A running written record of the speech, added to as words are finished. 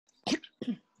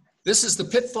This is the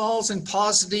pitfalls and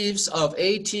positives of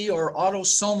AT or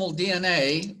autosomal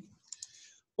DNA,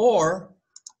 or,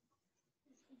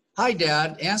 hi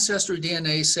Dad, Ancestry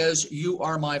DNA says you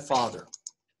are my father.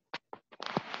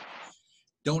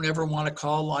 Don't ever want to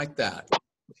call like that.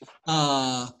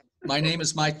 My name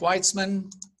is Mike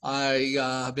Witesman. I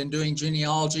have been doing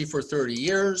genealogy for 30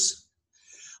 years.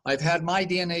 I've had my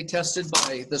DNA tested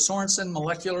by the Sorensen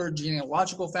Molecular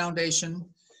Genealogical Foundation,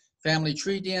 Family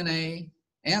Tree DNA,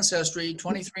 Ancestry,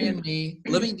 23andMe,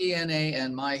 Living DNA,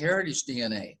 and MyHeritage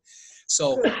DNA.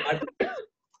 So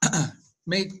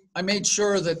I made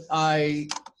sure that I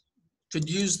could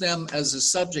use them as a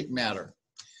subject matter.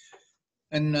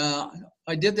 And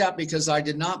I did that because I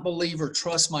did not believe or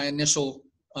trust my initial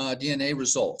DNA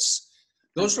results.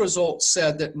 Those results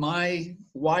said that my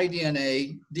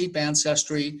Y-DNA, deep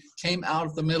ancestry, came out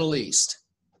of the Middle East.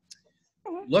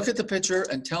 Look at the picture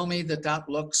and tell me that that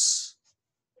looks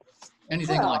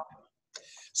anything like that.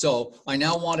 So I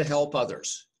now want to help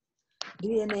others.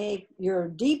 DNA, your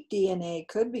deep DNA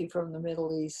could be from the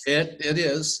Middle East. It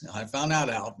is. I found that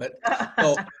out. But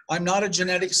so I'm not a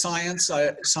genetic scientist.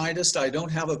 I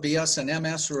don't have a BS, an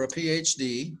MS, or a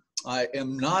PhD. I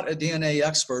am not a DNA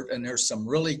expert, and there's some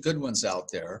really good ones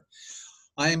out there.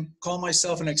 I call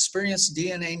myself an experienced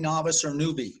DNA novice or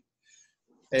newbie.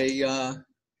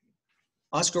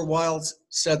 Oscar Wilde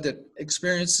said that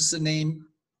experience is the name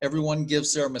everyone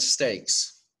gives their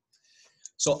mistakes.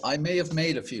 So I may have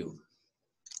made a few.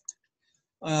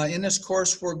 In this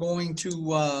course, we're going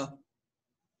to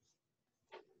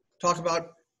talk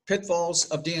about pitfalls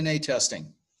of DNA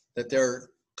testing, that there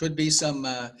could be some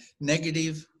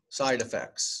negative side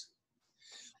effects.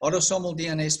 Autosomal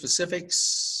DNA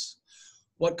specifics,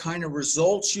 what kind of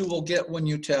results you will get when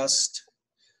you test,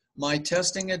 my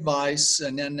testing advice,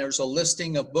 and then there's a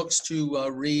listing of books to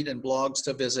read and blogs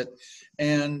to visit.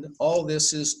 And all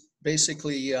this is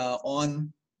basically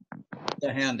on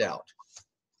the handout.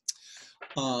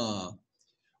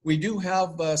 We do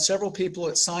have several people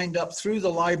that signed up through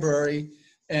the library,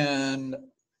 and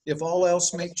if all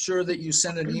else, make sure that you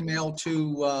send an email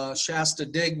to Shasta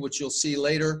Dig, which you'll see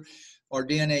later, our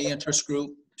DNA interest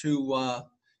group, to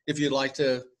if you'd like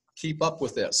to keep up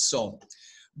with this. So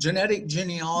genetic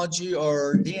genealogy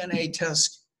or DNA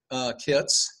test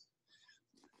kits,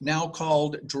 now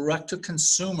called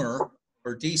direct-to-consumer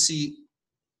or DTC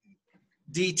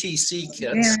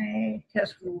kits.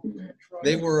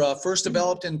 They were first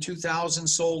developed in 2000,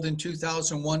 sold in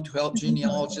 2001 to help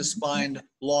genealogists find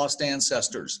lost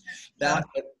ancestors. That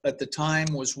at the time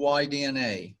was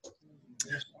Y-DNA.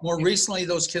 More recently,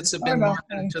 those kits have been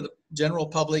marketed to the general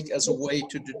public as a way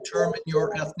to determine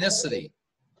your ethnicity.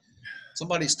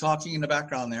 Somebody's talking in the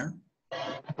background there.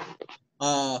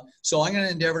 So I'm going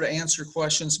to endeavor to answer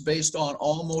questions based on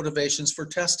all motivations for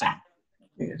testing.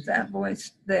 Is that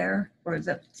voice there, or is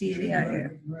that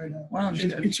CDI? Well,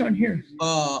 it's on here.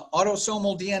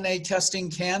 Autosomal DNA testing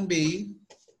can be,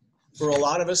 for a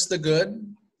lot of us, the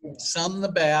good, some the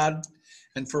bad,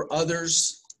 and for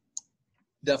others,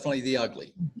 definitely the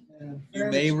ugly. You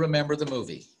may remember the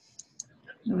movie.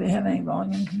 Do we have any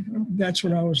volume control? That's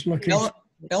what I was looking for.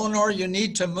 Eleanor, you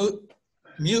need to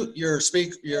mute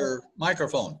your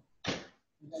microphone.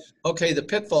 Okay, the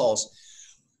pitfalls.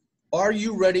 Are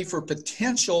you ready for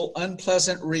potential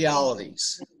unpleasant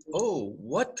realities? Oh,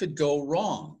 what could go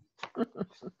wrong?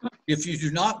 If you do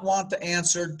not want the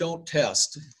answer, don't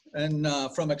test. And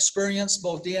from experience,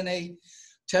 both DNA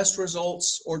test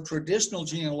results or traditional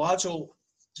genealogical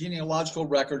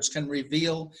records can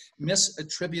reveal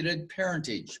misattributed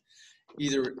parentage,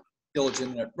 either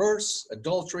illegitimate births,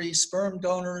 adultery, sperm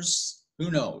donors,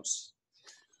 who knows,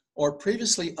 or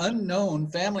previously unknown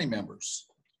family members,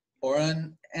 or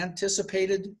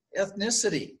unanticipated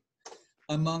ethnicity,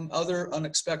 among other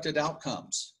unexpected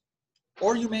outcomes.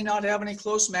 Or you may not have any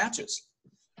close matches.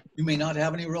 You may not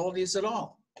have any relatives at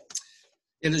all.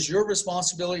 It is your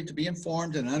responsibility to be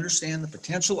informed and understand the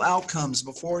potential outcomes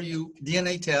before you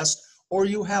DNA test or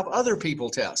you have other people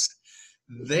test.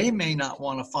 They may not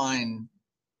want to find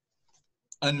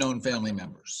unknown family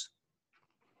members.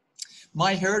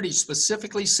 MyHeritage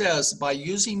specifically says by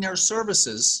using their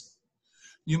services,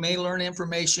 you may learn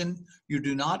information you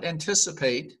do not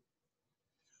anticipate,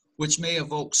 which may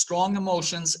evoke strong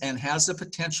emotions and has the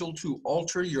potential to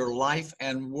alter your life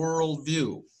and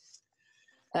worldview.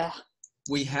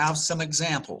 We have some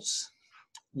examples.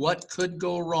 What could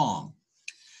go wrong?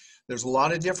 There's a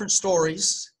lot of different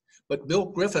stories, but Bill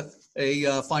Griffith,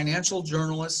 a financial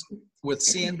journalist with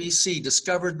CNBC,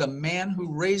 discovered the man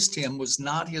who raised him was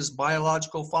not his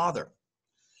biological father.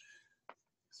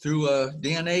 Through a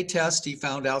DNA test, he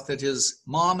found out that his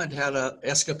mom had had an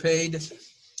escapade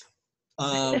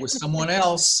with someone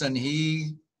else, and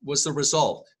he was the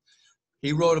result.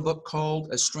 He wrote a book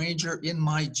called A Stranger in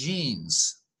My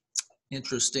Genes.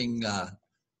 Interesting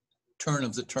turn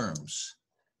of the terms.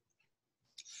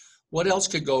 What else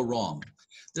could go wrong?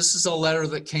 This is a letter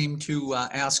that came to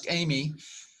ask Amy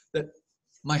that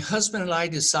my husband and I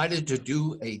decided to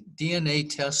do a DNA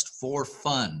test for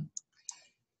fun.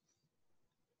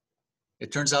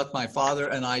 It turns out my father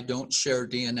and I don't share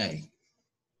DNA.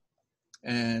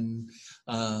 And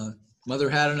mother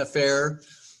had an affair.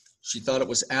 She thought it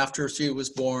was after she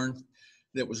was born.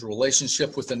 It was a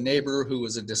relationship with a neighbor who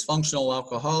was a dysfunctional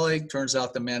alcoholic. Turns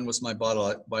out the man was my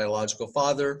biological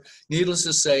father. Needless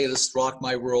to say, it has rocked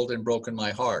my world and broken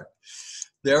my heart.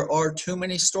 There are too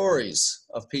many stories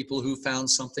of people who found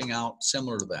something out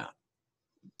similar to that.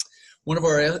 One of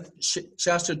our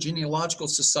Shasta Genealogical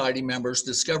Society members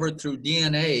discovered through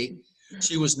DNA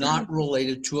she was not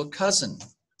related to a cousin.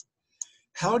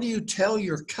 How do you tell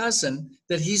your cousin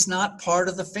that he's not part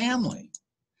of the family?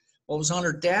 Well, it was on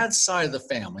her dad's side of the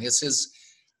family. It's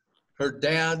her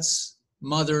dad's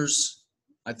mother's,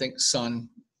 I think, son,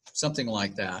 something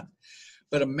like that.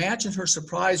 But imagine her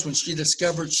surprise when she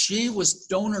discovered she was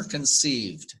donor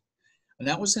conceived. And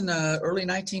that was in the early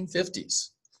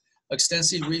 1950s.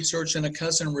 Extensive research and a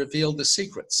cousin revealed the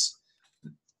secrets.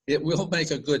 It will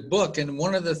make a good book. And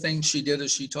one of the things she did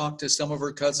is she talked to some of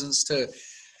her cousins to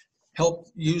help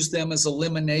use them as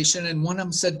elimination. And one of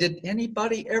them said, did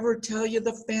anybody ever tell you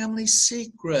the family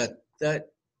secret that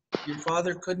your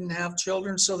father couldn't have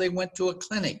children? So they went to a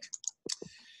clinic.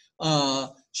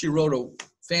 She wrote a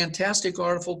fantastic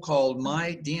article called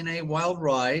My DNA Wild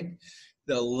Ride.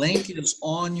 The link is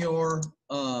on your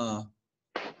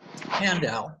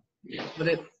handout, but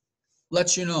it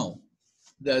lets you know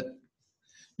that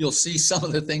you'll see some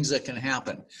of the things that can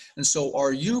happen. And so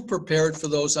are you prepared for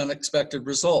those unexpected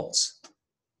results?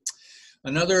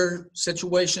 Another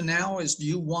situation now is, do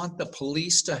you want the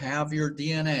police to have your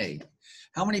DNA?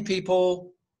 How many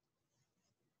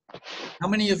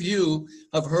of you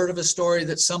have heard of a story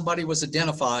that somebody was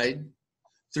identified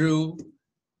through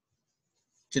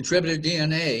contributed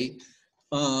DNA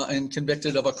and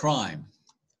convicted of a crime?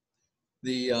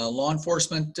 The law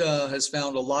enforcement has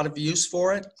found a lot of use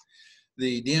for it.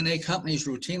 The DNA companies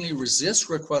routinely resist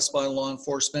requests by law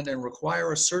enforcement and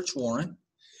require a search warrant.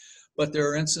 But there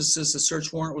are instances the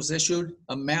search warrant was issued,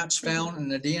 a match found,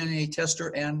 and the DNA tester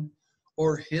and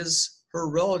or her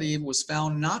relative was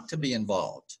found not to be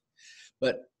involved.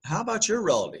 But how about your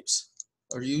relatives?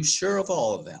 Are you sure of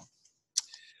all of them?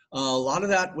 A lot of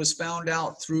that was found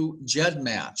out through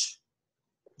GEDmatch.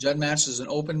 GEDmatch is an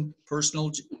open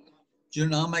personal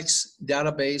genomics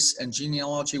database and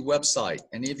genealogy website.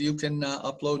 Any of you can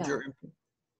upload your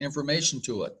information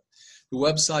to it. The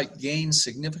website gained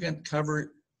significant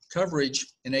coverage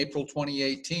in April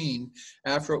 2018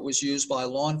 after it was used by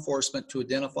law enforcement to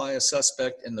identify a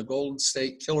suspect in the Golden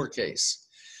State Killer case.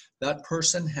 That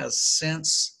person has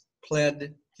since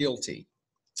pled guilty.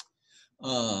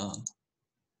 On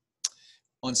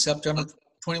 21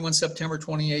 September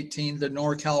 2018, the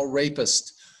NorCal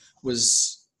rapist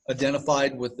was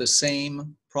identified with the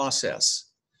same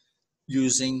process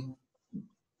using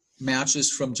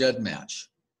matches from GEDmatch.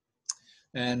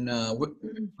 And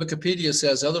Wikipedia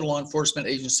says other law enforcement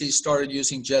agencies started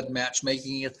using GEDmatch,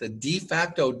 making it the de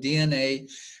facto DNA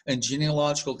and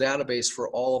genealogical database for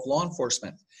all of law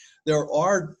enforcement. There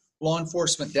are law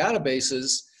enforcement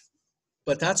databases,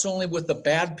 but that's only with the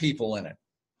bad people in it.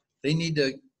 They need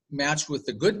to match with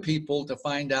the good people to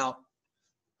find out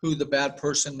who the bad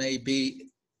person may be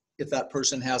if that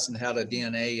person hasn't had a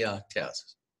DNA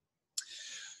test.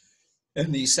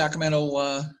 And the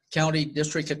Sacramento County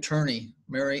District Attorney,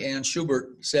 Mary Ann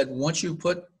Schubert, said once you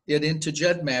put it into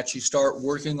GEDmatch, you start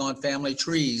working on family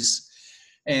trees.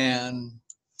 And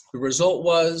the result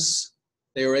was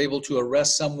they were able to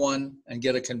arrest someone and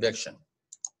get a conviction.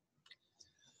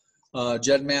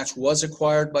 GEDmatch was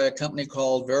acquired by a company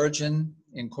called Verigen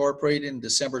Incorporated in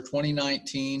December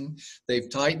 2019. They've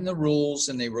tightened the rules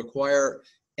and they require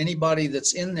anybody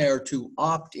that's in there to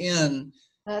opt in.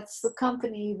 That's the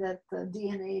company that the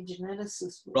DNA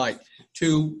geneticist was. Right.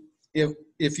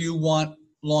 If you want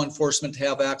law enforcement to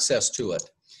have access to it.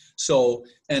 So,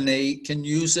 and they can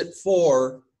use it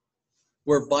for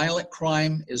where violent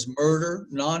crime is murder,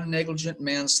 non-negligent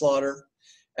manslaughter,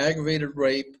 aggravated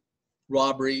rape,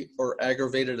 robbery, or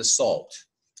aggravated assault.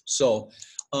 So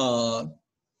a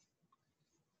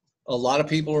lot of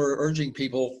people are urging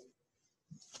people,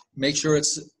 make sure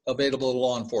it's available to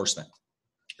law enforcement.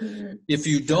 If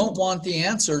you don't want the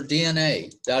answer,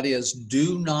 DNA, that is,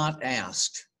 do not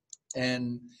ask.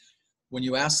 And when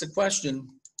you ask the question,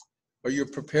 Are you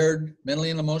prepared mentally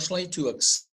and emotionally to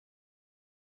accept?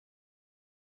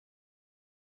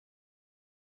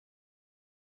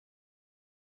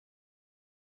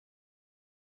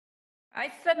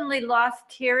 I suddenly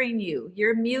lost hearing you.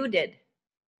 You're muted.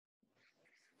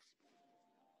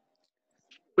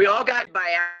 We all got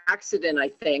by accident, I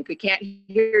think. We can't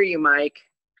hear you, Mike.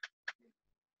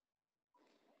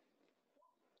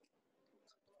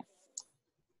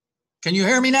 Can you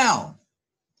hear me now?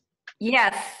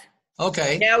 Yes.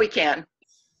 Okay. Now we can.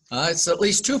 It's at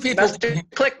least two people. Must have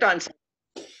clicked on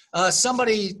something.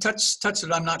 Somebody touched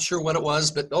it. I'm not sure what it was,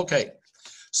 but okay.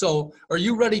 So are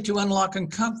you ready to unlock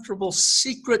uncomfortable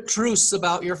secret truths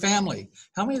about your family?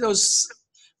 How many of those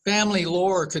family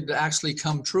lore could actually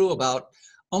come true about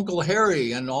Uncle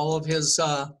Harry and all of his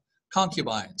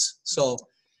concubines? So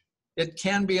it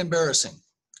can be embarrassing.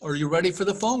 Are you ready for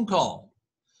the phone call?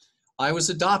 I was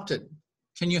adopted.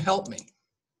 Can you help me?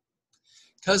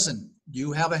 Cousin, do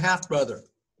you have a half brother?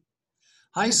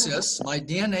 Hi, sis. My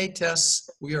DNA tests,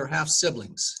 we are half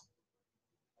siblings.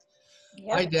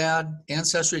 Yep. Hi, Dad.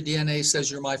 Ancestry DNA says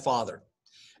you're my father.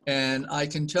 And I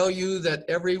can tell you that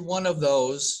every one of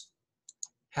those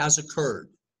has occurred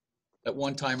at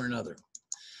one time or another.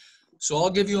 So I'll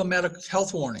give you a medical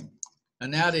health warning.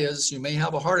 And that is, you may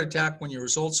have a heart attack when your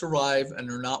results arrive and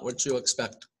they're not what you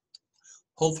expect.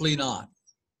 Hopefully not.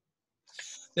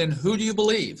 Then who do you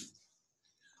believe?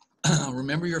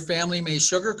 Remember, your family may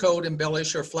sugarcoat,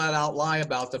 embellish, or flat out lie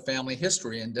about the family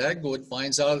history. And Dagwood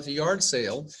finds out at the yard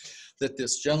sale that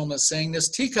this gentleman is saying this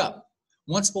teacup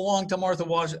once belonged to Martha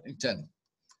Washington.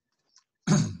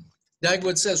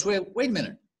 Dagwood says, wait a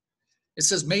minute. It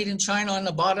says made in China on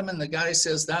the bottom, and the guy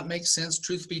says, that makes sense.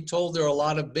 Truth be told, there are a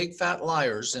lot of big fat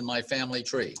liars in my family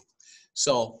tree.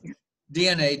 So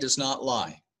DNA does not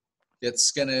lie.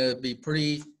 It's going to be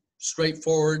pretty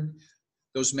straightforward.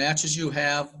 Those matches you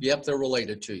have, yep, they're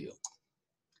related to you.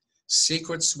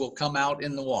 Secrets will come out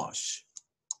in the wash.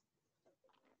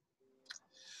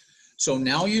 So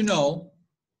now you know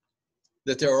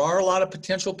that there are a lot of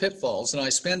potential pitfalls, and I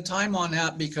spend time on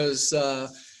that because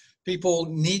people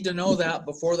need to know that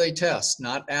before they test,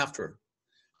 not after.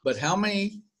 But how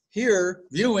many here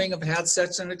viewing have had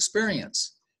such an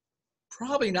experience?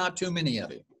 Probably not too many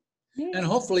of you. And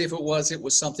hopefully if it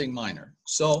was something minor.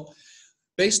 So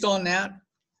based on that,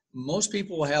 most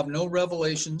people will have no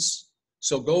revelations.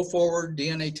 So go forward,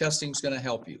 DNA testing is going to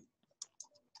help you.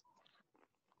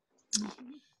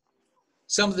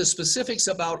 Some of the specifics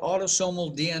about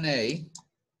autosomal DNA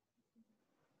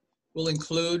will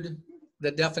include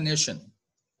the definition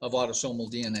of autosomal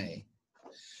DNA.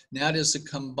 And that is the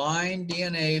combined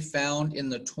DNA found in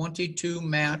the 22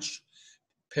 match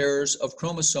pairs of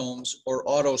chromosomes or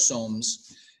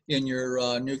autosomes in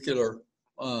your nuclear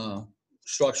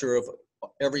structure of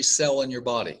every cell in your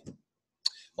body.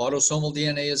 Autosomal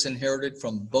DNA is inherited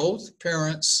from both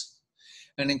parents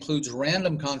and includes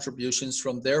random contributions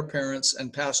from their parents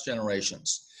and past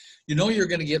generations. You know you're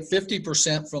going to get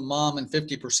 50% from mom and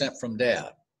 50% from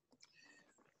dad.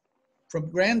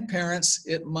 From grandparents,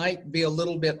 it might be a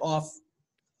little bit off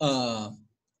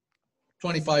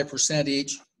 25%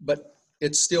 each, but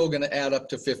it's still going to add up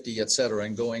to 50, et cetera,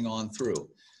 and going on through.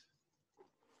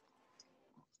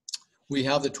 We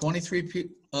have the 23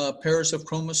 pairs of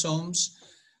chromosomes.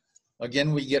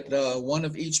 Again, we get one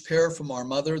of each pair from our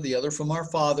mother, the other from our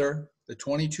father. The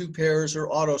 22 pairs are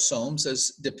autosomes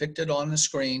as depicted on the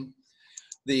screen.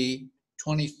 The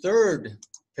 23rd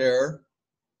pair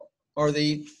are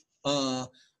the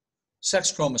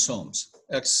sex chromosomes,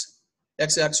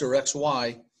 XX or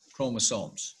XY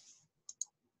chromosomes.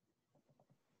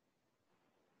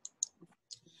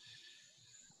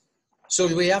 So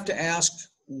we have to ask,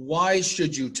 why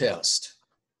should you test?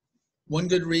 One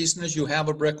good reason is you have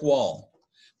a brick wall,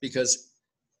 because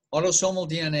autosomal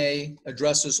DNA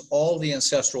addresses all the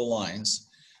ancestral lines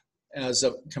as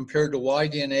compared to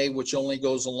Y-DNA, which only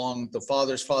goes along the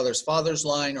father's father's father's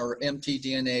line, or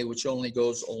mtDNA, which only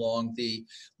goes along the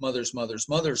mother's mother's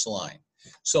mother's line.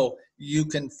 So you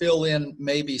can fill in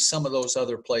maybe some of those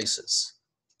other places.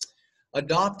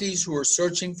 Adoptees who are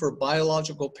searching for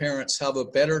biological parents have a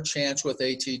better chance with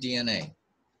ATDNA.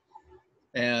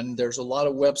 And there's a lot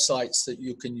of websites that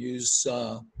you can use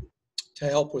to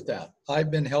help with that.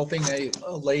 I've been helping a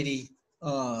lady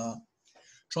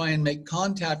try and make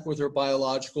contact with her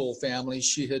biological family.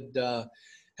 She had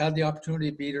had the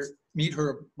opportunity to meet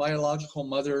her biological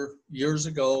mother years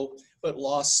ago, but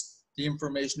lost the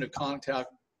information to contact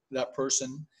that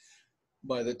person.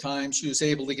 By the time she was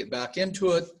able to get back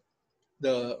into it,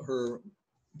 her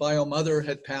bio mother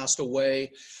had passed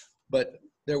away, but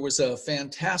there was a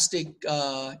fantastic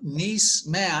niece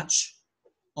match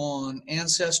on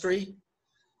Ancestry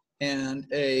and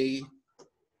a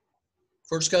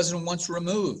first cousin once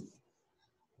removed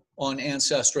on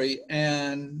Ancestry,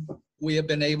 and we have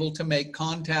been able to make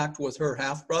contact with her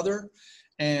half-brother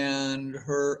and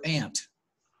her aunt.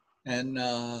 And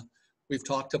we've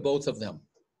talked to both of them.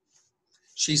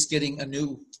 She's getting a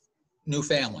new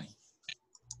family.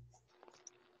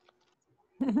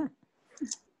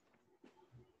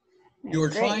 You are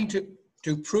trying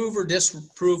to prove or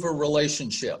disprove a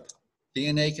relationship.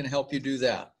 DNA can help you do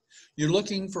that. You're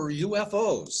looking for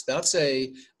UFOs. That's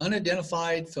a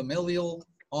unidentified familial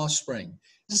offspring.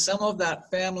 Some of that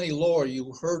family lore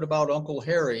you heard about Uncle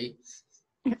Harry,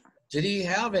 did he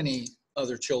have any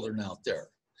other children out there?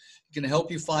 It can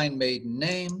help you find maiden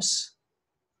names,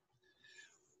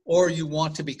 or you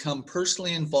want to become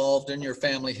personally involved in your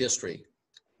family history.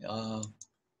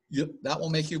 That will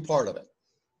make you part of it.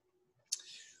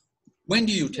 When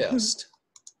do you test?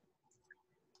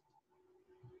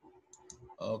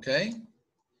 Okay.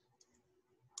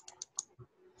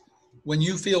 When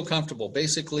you feel comfortable,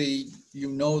 basically,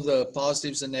 you know the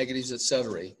positives and negatives, et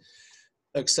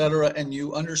cetera, and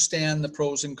you understand the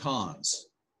pros and cons,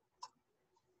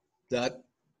 that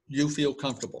you feel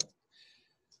comfortable.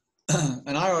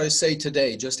 And I always say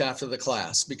today, just after the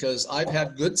class, because I've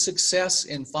had good success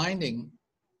in finding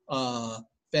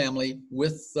family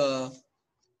with the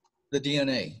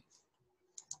DNA.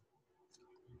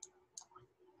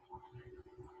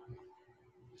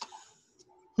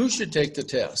 Who should take the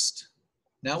test?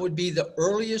 That would be the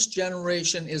earliest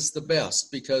generation is the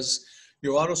best, because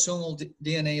your autosomal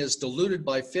DNA is diluted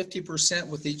by 50%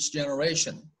 with each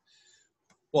generation.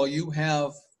 While you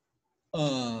have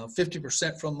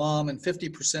 50% from mom and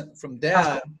 50% from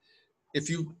dad, if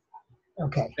you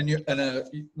and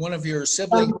one of your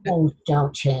siblings. Some things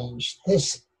don't change.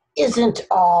 This isn't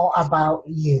all about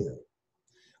you.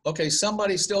 Okay,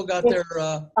 somebody still got their.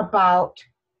 About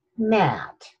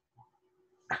Matt.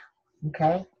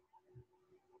 Okay.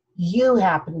 You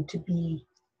happen to be.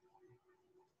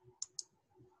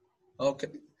 Okay.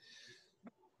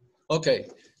 Okay.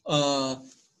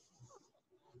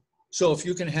 So if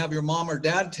you can have your mom or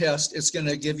dad test, it's going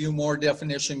to give you more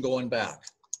definition going back.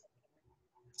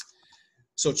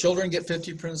 So children get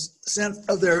 50%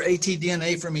 of their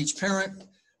ATDNA from each parent.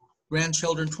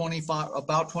 Grandchildren,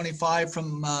 about 25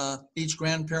 from each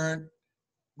grandparent.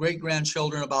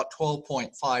 Great-grandchildren, about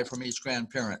 12.5 from each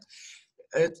grandparent.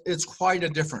 It's quite a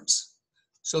difference.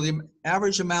 So the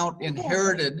average amount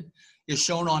inherited is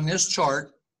shown on this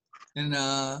chart, and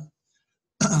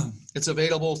it's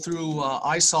available through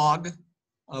ISOG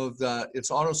of its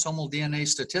autosomal DNA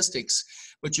statistics,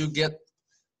 but you get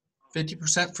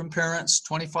 50% from parents,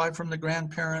 25 from the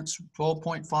grandparents,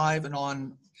 12.5 and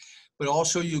on, but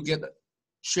also you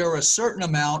share a certain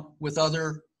amount with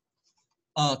other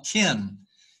kin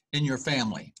in your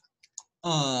family.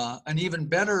 An even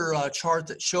better chart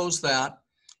that shows that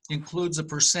includes a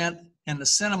percent and the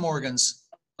centimorgans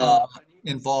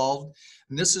involved.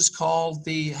 And this is called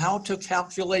the How to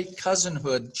Calculate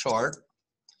Cousinhood chart.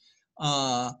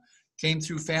 Came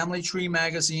through Family Tree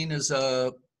magazine as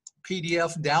a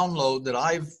PDF download that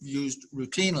I've used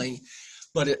routinely,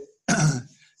 but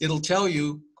it'll tell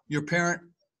you your parent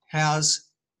has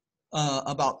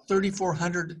about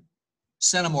 3,400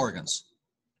 centimorgans.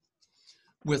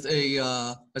 With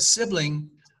a sibling,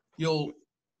 you'll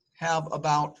have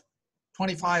about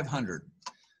 2,500.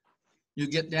 You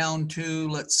get down to,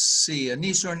 let's see, a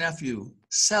niece or nephew,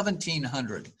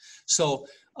 1,700. So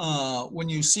when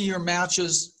you see your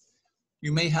matches,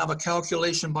 you may have a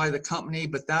calculation by the company,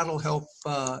 but that'll help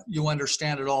you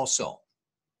understand it also.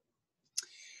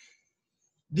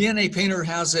 DNA Painter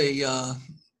has a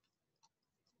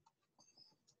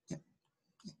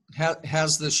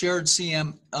has the shared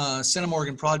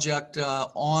centimorgan project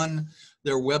on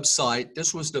their website.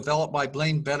 This was developed by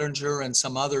Blaine Bettinger and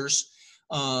some others.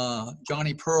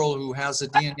 Johnny Pearl, who has a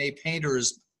DNA Painter,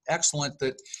 is excellent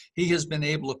that he has been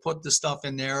able to put the stuff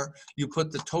in there. You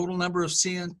put the total number of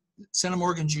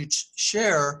centimorgans you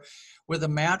share with a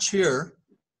match here.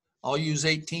 I'll use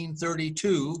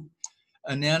 1832,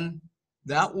 and then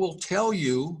that will tell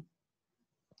you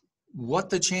what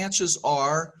the chances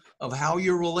are of how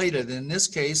you're related. In this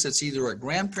case, it's either a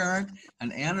grandparent,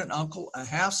 an aunt and uncle, a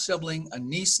half sibling, a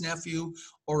niece, nephew,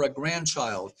 or a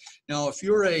grandchild. Now, if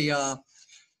you're a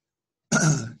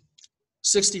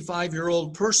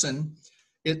 65-year-old person,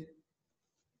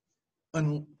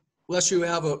 unless you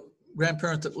have a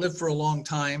grandparent that lived for a long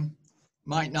time,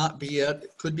 might not be it.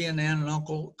 It could be an aunt and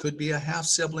uncle, could be a half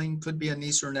sibling, could be a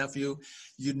niece or nephew.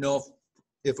 You'd know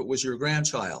if it was your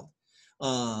grandchild.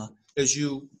 As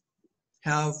you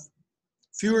have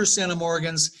fewer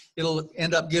centimorgans, it'll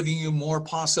end up giving you more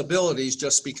possibilities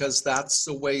just because that's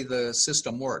the way the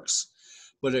system works.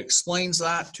 But it explains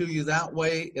that to you that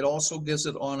way. It also gives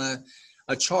it on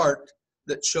a chart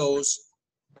that shows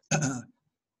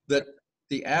that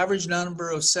the average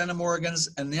number of centimorgans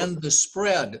and then the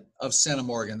spread of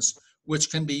centimorgans,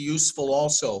 which can be useful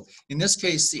also. In this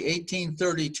case, the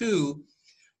 1832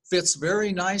 fits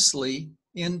very nicely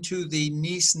into the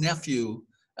niece-nephew,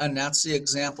 and that's the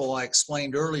example I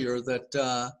explained earlier that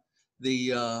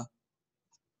the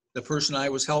person I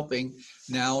was helping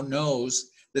now knows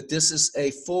that this is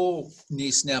a full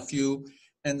niece-nephew,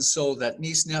 and so that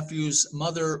niece-nephew's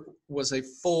mother was a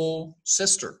full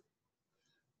sister,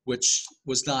 which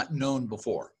was not known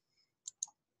before.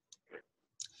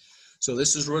 So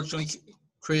this is originally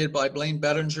created by Blaine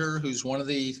Bettinger, who's one of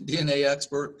the DNA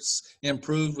experts,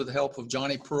 improved with the help of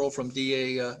Johnny Pearl from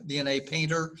DNA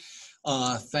Painter.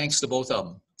 Thanks to both of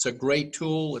them. It's a great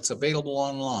tool. It's available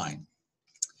online.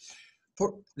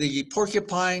 The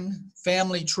porcupine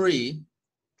family tree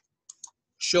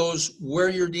shows where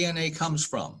your DNA comes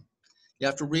from. You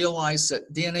have to realize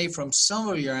that DNA from some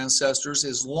of your ancestors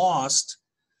is lost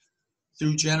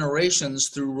through generations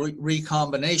through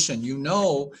recombination. You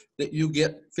know that you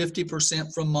get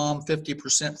 50% from mom,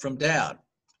 50% from dad.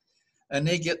 And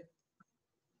they get,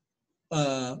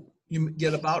 you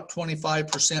get about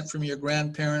 25% from your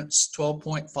grandparents,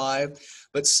 12.5.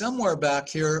 But somewhere back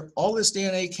here, all this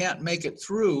DNA can't make it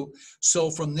through.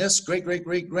 So from this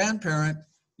great-great-great-grandparent,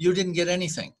 you didn't get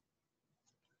anything.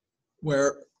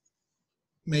 Where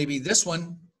maybe this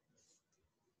one,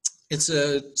 it's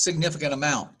a significant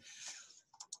amount.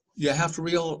 You have to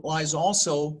realize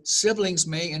also siblings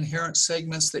may inherit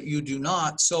segments that you do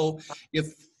not. So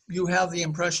if you have the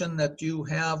impression that you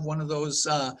have one of those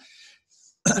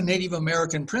Native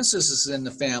American princesses in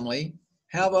the family,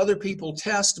 have other people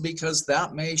test because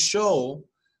that may show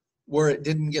where it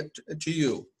didn't get to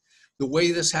you. The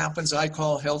way this happens, I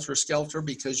call helter-skelter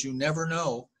because you never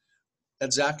know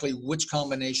exactly which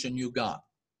combination you got.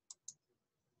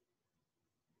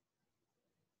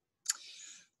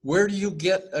 Where do you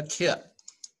get a kit?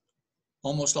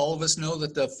 Almost all of us know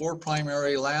that the 4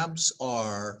 primary labs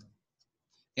are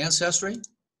Ancestry,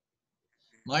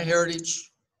 MyHeritage,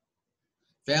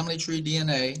 Family Tree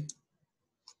DNA,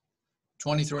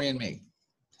 23andMe.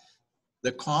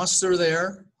 The costs are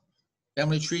there.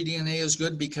 Family Tree DNA is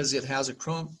good because it has a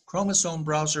chromosome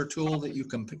browser tool that you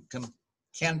can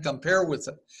compare with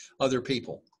other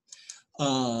people.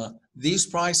 These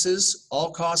prices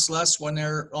all cost less when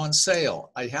they're on sale.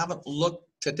 I haven't looked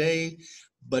today,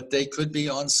 but they could be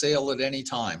on sale at any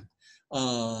time.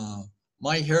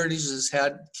 MyHeritage has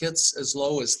had kits as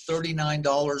low as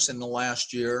 $39 in the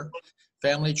last year.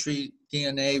 Family Tree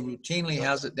DNA routinely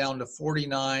has it down to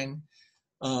 $49.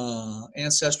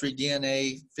 Ancestry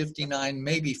DNA, $59,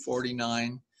 maybe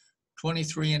 $49.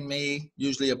 23andMe,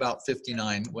 usually about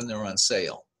 $59 when they're on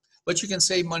sale. But you can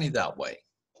save money that way.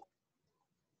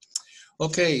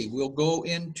 Okay, we'll go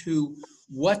into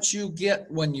what you get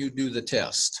when you do the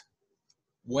test,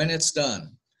 when it's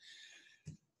done.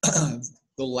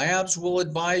 The labs will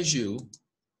advise you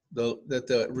that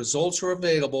the results are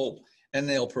available, and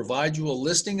they'll provide you a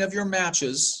listing of your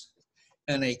matches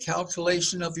and a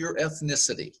calculation of your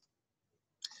ethnicity.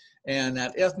 And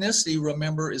that ethnicity,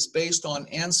 remember, is based on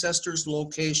ancestors'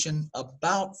 location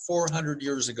about 400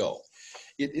 years ago.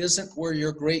 It isn't where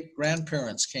your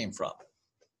great-grandparents came from,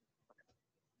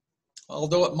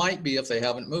 although it might be if they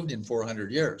haven't moved in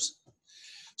 400 years.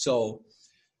 So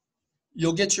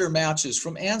you'll get your matches.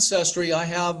 From Ancestry, I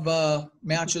have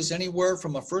matches anywhere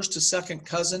from a first to second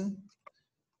cousin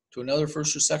to another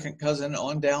first or second cousin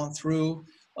on down through.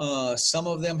 Some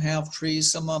of them have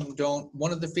trees, some of them don't.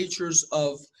 One of the features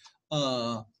of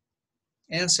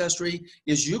Ancestry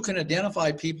is you can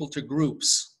identify people to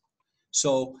groups.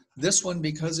 So this one,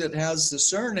 because it has the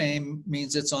surname,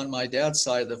 means it's on my dad's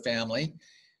side of the family.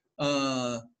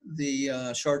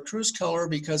 The chartreuse color,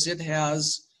 because it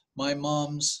has my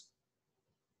mother's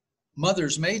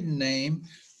maiden name,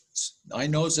 I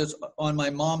know it's on my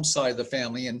mom's side of the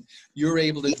family, and you're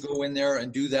able to go in there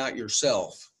and do that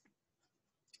yourself.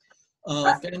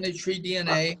 Family Tree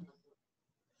DNA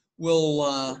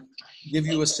will give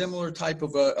you a similar type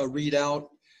of a readout.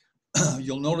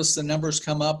 You'll notice the numbers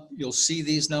come up. You'll see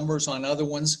these numbers on other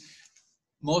ones.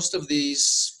 Most of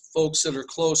these folks that are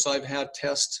close, I've had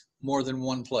test more than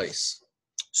one place.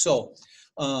 So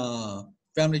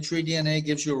Family Tree DNA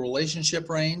gives you a relationship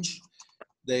range.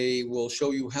 They will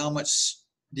show you how much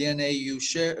DNA you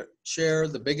share,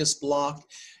 the biggest block.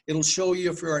 It'll show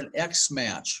you if you're an X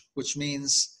match, which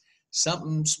means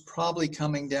something's probably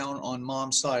coming down on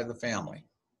mom's side of the family.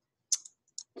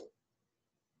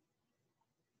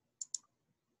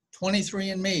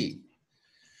 23andMe.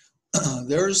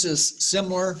 Theirs is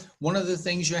similar. One of the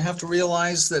things you have to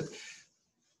realize that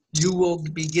you will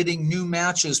be getting new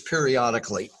matches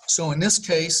periodically. So in this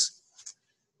case,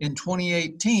 in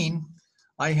 2018,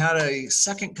 I had a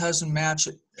second cousin match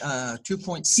at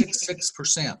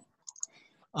 2.66%.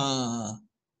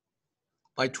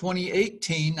 By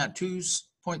 2018, that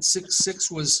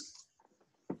 2.66 was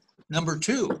number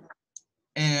 2.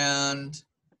 And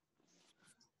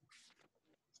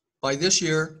by this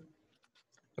year,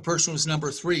 the person was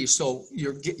number 3. So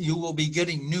you will be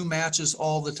getting new matches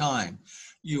all the time.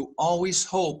 You always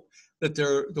hope that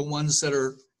they're the ones that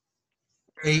are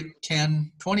 8,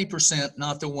 10, 20%,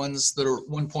 not the ones that are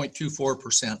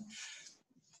 1.24%.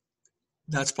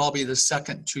 That's probably the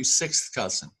second to sixth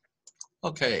cousin.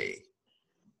 Okay.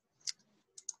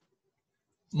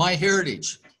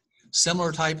 MyHeritage,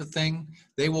 similar type of thing.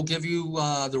 They will give you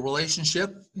the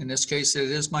relationship. In this case,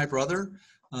 it is my brother.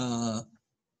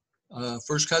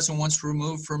 First cousin once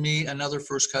removed for me, another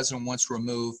first cousin once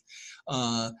removed.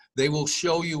 They will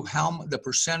show you how the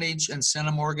percentage and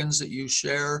centimorgans that you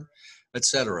share,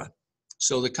 etc.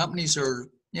 So the companies are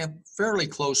fairly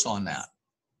close on that.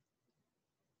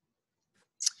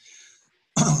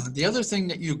 The other thing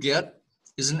that you get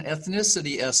is an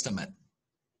ethnicity estimate.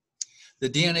 The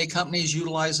DNA companies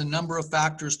utilize a number of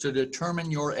factors to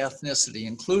determine your ethnicity,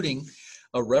 including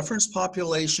a reference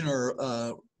population or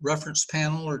a reference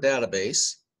panel or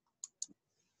database.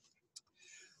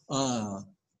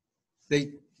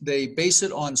 They base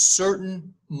it on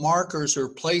certain markers or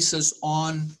places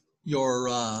on your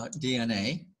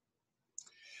DNA.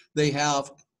 They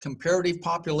have comparative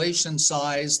population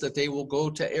size that they will go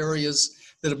to areas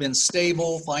that have been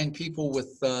stable, find people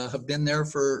with have been there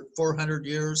for 400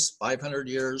 years, 500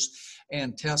 years,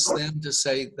 and test them to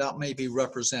say that may be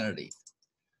representative.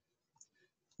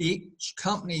 Each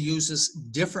company uses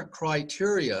different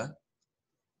criteria,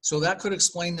 so that could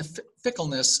explain the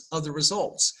fickleness of the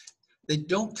results. They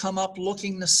don't come up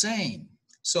looking the same.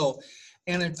 So,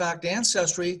 and in fact,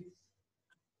 Ancestry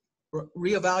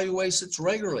reevaluates it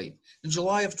regularly. In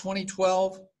July of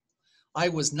 2012, I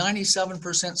was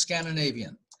 97%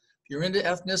 Scandinavian. If you're into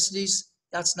ethnicities,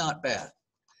 that's not bad.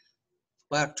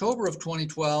 By October of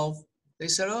 2012, they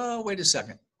said, oh, wait a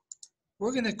second.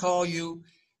 We're going to call you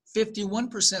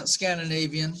 51%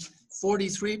 Scandinavian,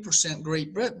 43%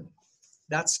 Great Britain.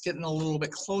 That's getting a little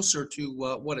bit closer to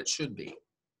what it should be.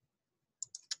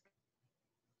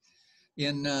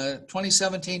 In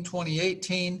 2017,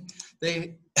 2018,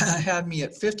 they had me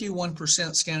at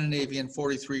 51% Scandinavian,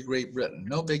 43 Great Britain.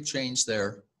 No big change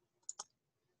there.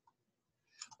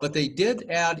 But they did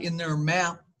add in their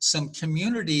map some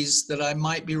communities that I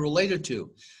might be related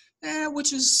to,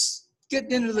 which is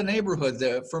getting into the neighborhood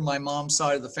there for my mom's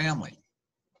side of the family.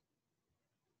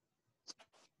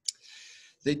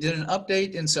 They did an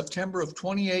update in September of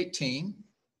 2018,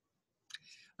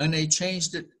 and they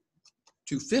changed it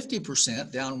to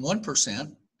 50%, down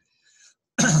 1%.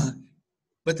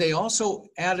 But they also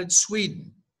added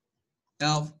Sweden.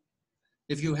 Now,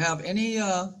 if you have any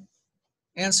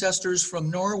ancestors from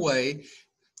Norway,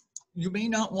 you may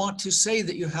not want to say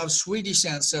that you have Swedish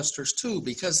ancestors too,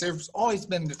 because there's always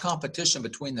been a competition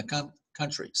between the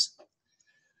countries.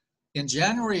 In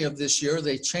January of this year,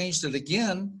 they changed it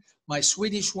again. My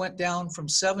Swedish went down from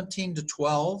 17 to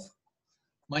 12.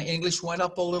 My English went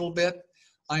up a little bit.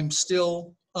 I'm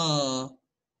still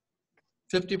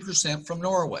 50% from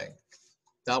Norway.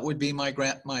 That would be my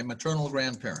maternal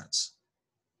grandparents.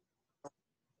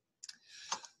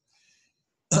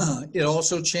 It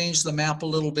also changed the map a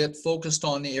little bit, focused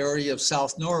on the area of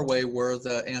South Norway where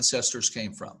the ancestors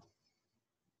came from.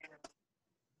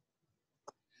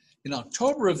 In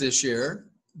October of this year,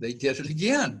 they did it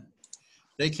again.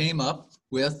 They came up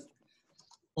with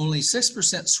only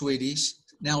 6% Swedish,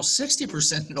 now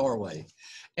 60% Norway.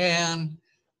 And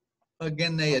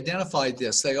again, they identified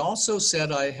this. They also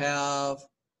said I have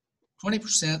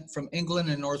 20% from England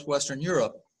and Northwestern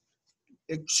Europe.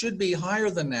 It should be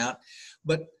higher than that,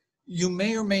 but you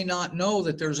may or may not know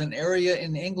that there's an area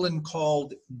in England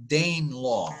called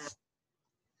Danelaw.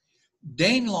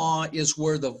 Danelaw is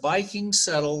where the Vikings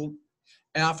settled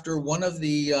after one of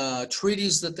the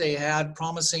treaties that they had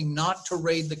promising not to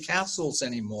raid the castles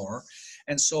anymore.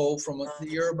 And so from the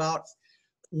year about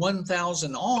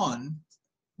 1000 on,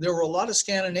 there were a lot of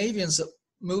Scandinavians that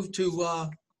moved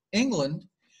to England.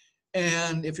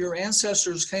 And if your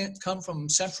ancestors come from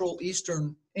Central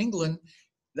Eastern England,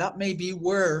 that may be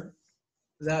where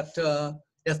that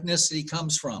ethnicity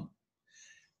comes from.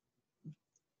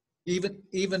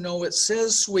 Even though it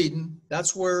says Sweden,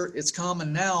 that's where it's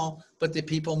common now, but the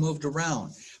people moved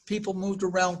around. people moved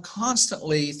around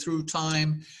constantly through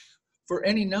time for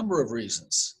any number of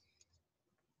reasons.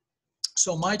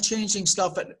 So my changing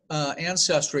stuff at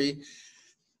Ancestry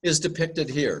is depicted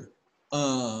here.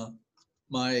 My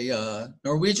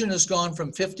Norwegian has gone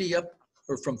from 50 up,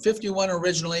 or from 51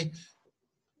 originally,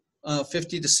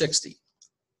 50 to 60.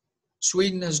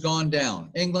 Sweden has gone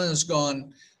down. England has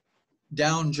gone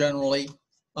down generally.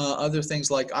 Other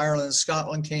things like Ireland and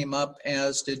Scotland came up,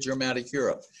 as did Germanic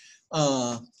Europe.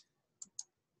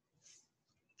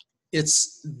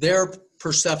 It's their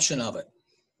perception of it.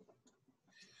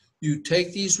 You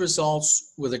take these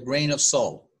results with a grain of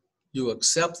salt. You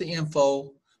accept the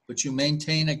info, but you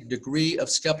maintain a degree of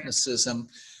skepticism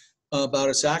about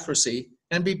its accuracy,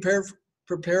 and be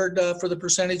prepared for the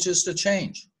percentages to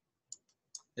change.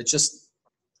 It's just,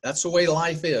 that's the way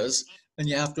life is, and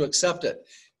you have to accept it.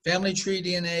 Family tree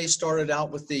DNA started out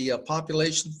with the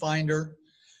population finder.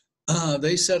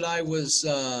 They said I was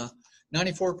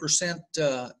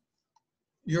 94%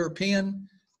 European,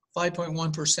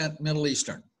 5.1% Middle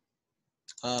Eastern.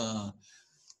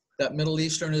 That Middle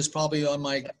Eastern is probably on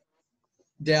my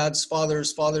dad's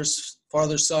father's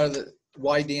side of the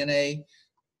Y-DNA.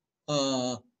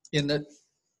 In the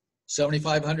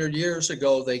 7,500 years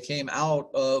ago, they came out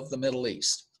of the Middle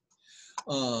East.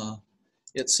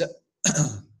 It's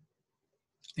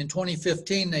in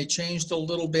 2015, they changed a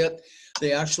little bit.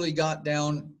 They actually got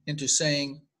down into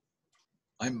saying,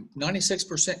 I'm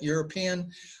 96% European,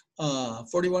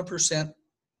 41%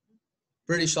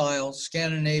 British Isles,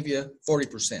 Scandinavia,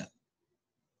 40%.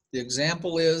 The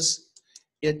example is,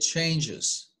 it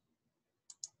changes.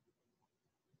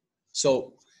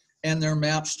 So, and their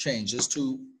maps changes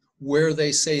to where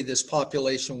they say this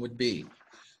population would be.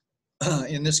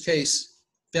 In this case,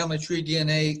 family tree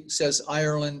DNA says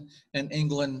Ireland and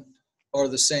England are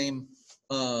the same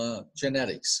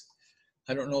genetics.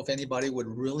 I don't know if anybody would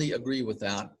really agree with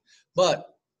that,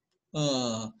 but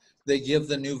they give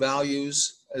the new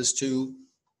values as to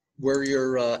where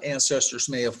your ancestors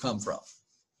may have come from.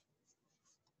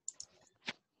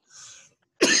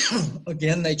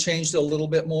 Again, they changed a little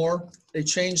bit more. They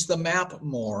changed the map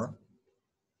more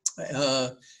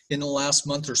in the last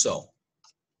month or so.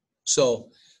 So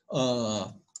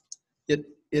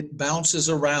it bounces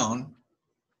around.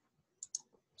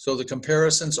 So the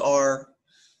comparisons are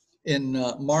in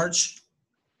March,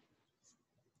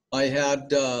 I had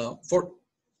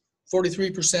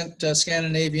 43%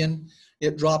 Scandinavian.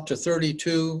 It dropped to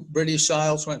 32. British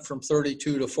Isles went from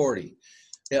 32 to 40.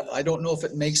 Yeah, I don't know if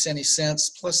it makes any sense.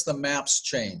 Plus the maps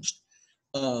changed.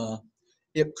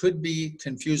 It could be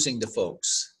confusing to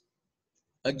folks.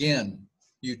 Again,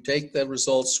 you take the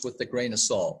results with a grain of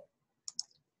salt.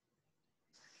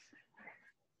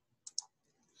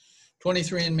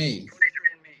 23andMe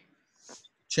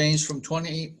changed from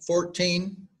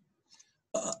 2014,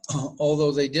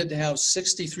 although they did have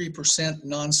 63%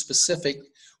 non-specific,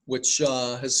 which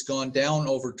has gone down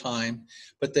over time.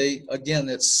 But they, again,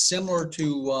 it's similar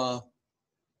to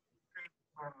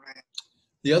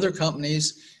the other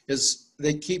companies, is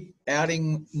they keep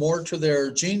adding more to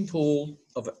their gene pool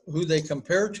of who they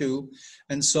compare to.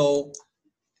 And so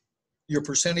your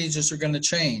percentages are going to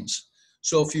change.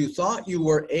 So if you thought you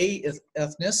were a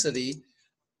ethnicity,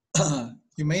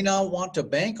 you may not want to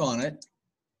bank on it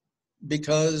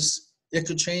because it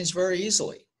could change very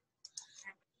easily.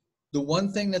 The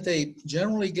one thing that they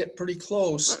generally get pretty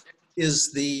close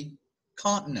is the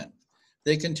continent.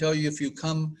 They can tell you if you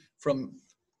come from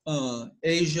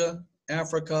Asia,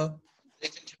 Africa,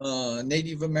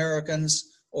 Native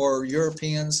Americans, or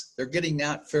Europeans, they're getting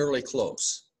that fairly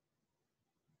close.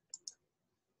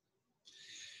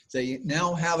 They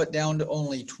now have it down to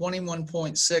only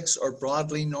 21.6 are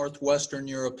broadly Northwestern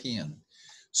European.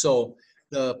 So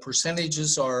the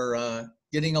percentages are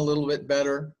getting a little bit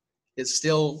better. It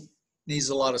still needs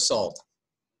a lot of salt.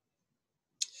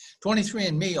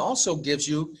 23andMe also gives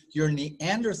you your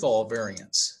Neanderthal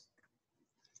variants.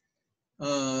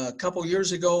 A couple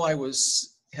years ago, I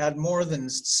had more than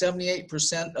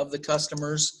 78% of the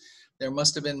customers. There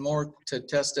must have been more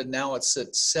tested. Now it's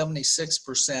at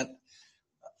 76%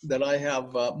 that I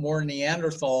have more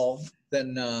Neanderthal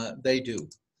than they do.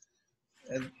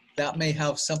 And that may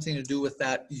have something to do with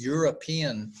that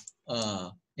European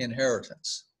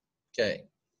inheritance. Okay.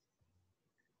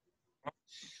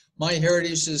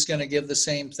 MyHeritage is going to give the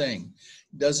same thing.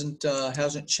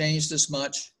 Hasn't changed as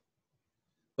much,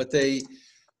 but they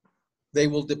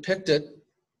will depict it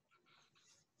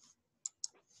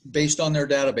based on their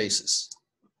databases.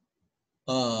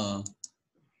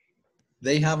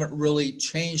 They haven't really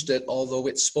changed it, although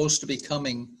it's supposed to be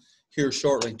coming here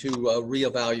shortly to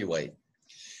reevaluate.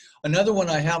 Another one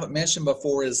I haven't mentioned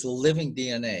before is Living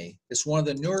DNA. It's one of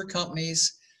the newer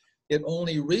companies. It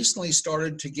only recently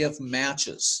started to give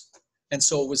matches. And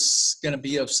so it was going to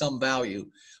be of some value.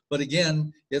 But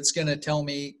again, it's going to tell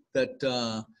me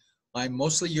that I'm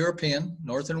mostly European,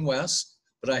 North and West,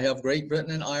 but I have Great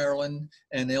Britain and Ireland,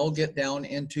 and they'll get down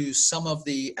into some of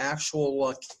the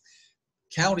actual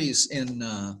counties in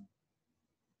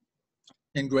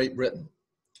Great Britain.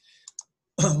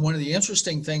 One of the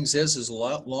interesting things is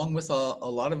along with a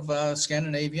lot of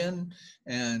Scandinavian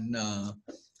and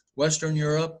Western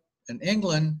Europe and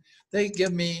England, they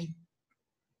give me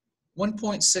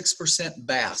 1.6%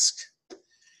 Basque.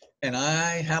 And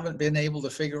I haven't been able to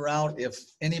figure out if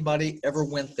anybody ever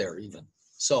went there even.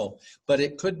 So, but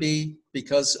it could be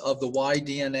because of the Y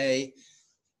DNA,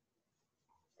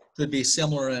 could be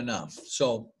similar enough.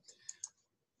 So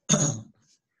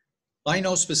I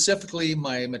know specifically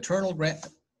my maternal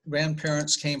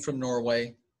grandparents came from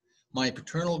Norway. My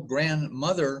paternal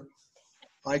grandmother,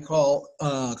 I call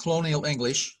colonial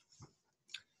English.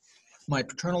 My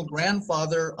paternal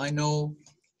grandfather, I know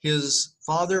his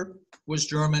father was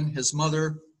German. His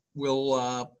mother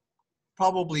will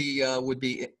probably would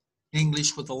be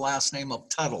English with the last name of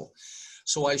Tuttle.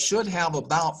 So I should have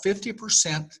about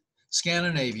 50%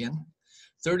 Scandinavian,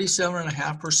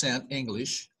 37.5%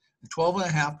 English,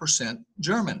 12.5%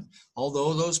 German,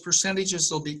 although those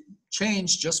percentages will be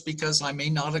changed just because I may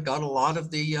not have got a lot of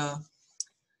the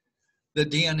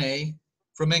DNA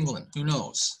from England, who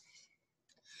knows.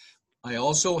 I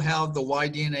also have the Y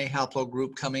DNA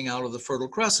haplogroup coming out of the Fertile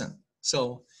Crescent.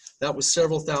 So that was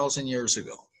several thousand years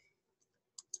ago.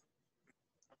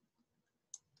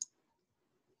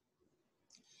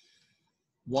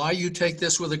 Why you take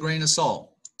this with a grain of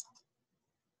salt?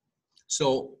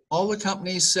 So all the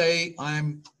companies say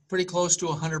I'm pretty close to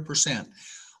 100%.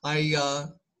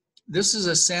 This is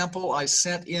a sample I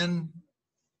sent in,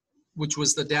 which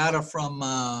was the data from,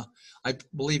 I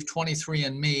believe,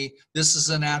 23andMe. This is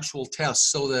an actual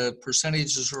test, so the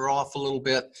percentages are off a little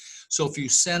bit. So if you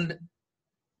send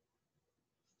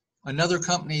another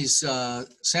company's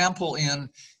sample in,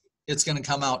 it's going to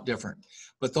come out different.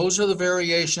 But those are the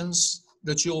variations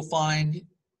that you'll find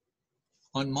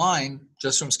on mine,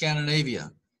 just from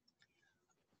Scandinavia.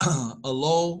 A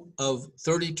low of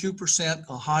 32%,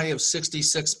 a high of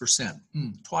 66%,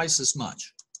 twice as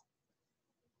much.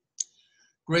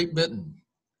 Great Britain,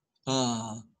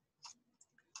 the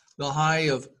high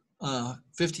of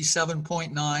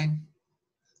 57.9,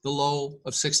 the low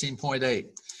of 16.8.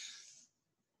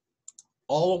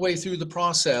 All the way through the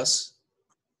process,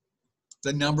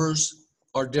 the numbers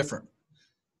are different.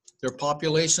 Their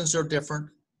populations are different,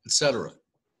 etc.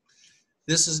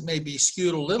 This is maybe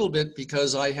skewed a little bit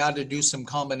because I had to do some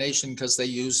combination because they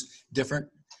use different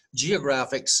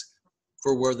geographics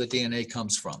for where the DNA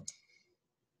comes from.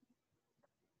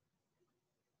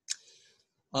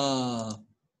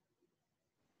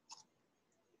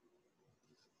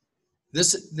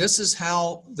 This is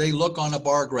how they look on a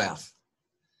bar graph.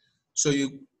 So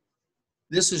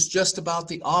this is just about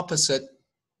the opposite.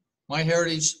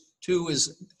 MyHeritage 2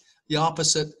 is the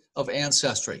opposite of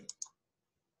Ancestry.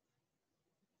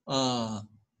 I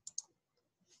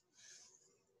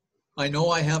know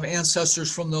I have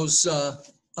ancestors from those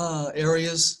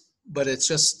areas, but it's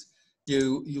just,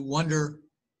 you wonder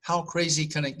how crazy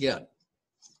can it get?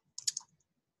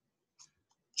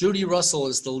 Judy Russell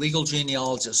is the legal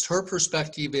genealogist. Her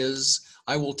perspective is,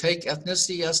 I will take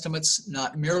ethnicity estimates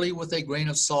not merely with a grain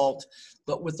of salt,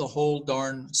 but with the whole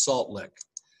darn salt lick.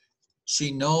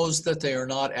 She knows that they are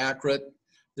not accurate.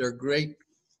 They're great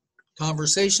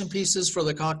conversation pieces for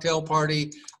the cocktail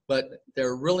party, but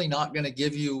they're really not going to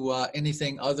give you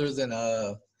anything other than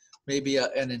maybe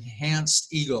an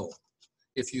enhanced ego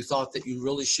if you thought that you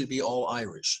really should be all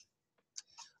Irish.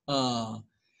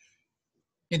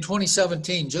 In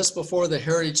 2017, just before the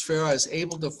Heritage Fair, I was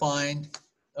able to find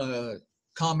a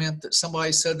comment that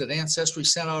somebody said that Ancestry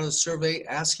sent out a survey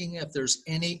asking if there's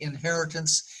any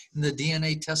inheritance in the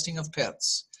DNA testing of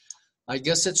pets. I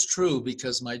guess it's true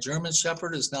because my German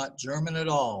Shepherd is not German at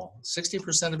all.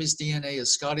 60% of his DNA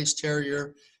is Scottish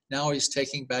Terrier. Now he's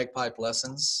taking bagpipe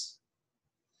lessons.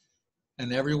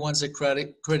 And everyone's a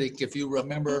critic. If you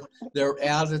remember, their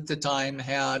ad at the time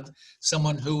had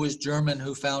someone who was German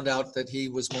who found out that he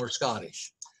was more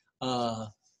Scottish.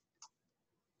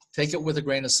 Take it with a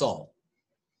grain of salt.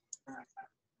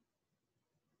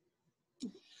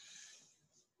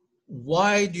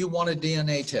 Why do you want a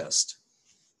DNA test?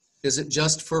 Is it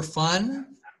just for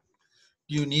fun?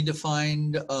 Do you need to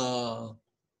find a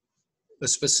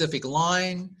specific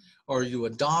line? Are you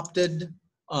adopted?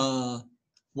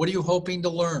 What are you hoping to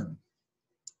learn?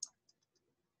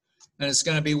 and it's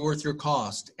going to be worth your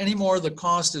cost. Anymore, the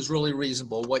cost is really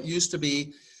reasonable. What used to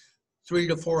be $300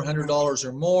 to $400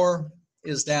 or more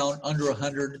is down under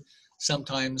 100,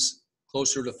 sometimes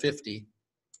closer to 50.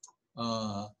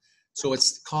 So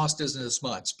its cost isn't as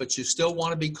much, but you still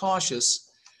want to be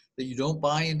cautious that you don't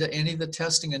buy into any of the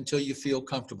testing until you feel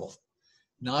comfortable.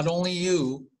 Not only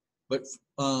you, but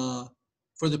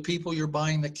for the people you're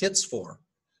buying the kits for,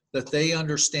 that they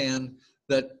understand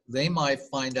that they might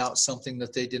find out something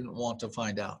that they didn't want to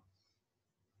find out.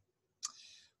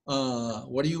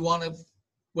 What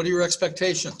are your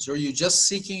expectations? Are you just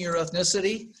seeking your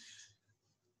ethnicity?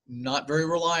 Not very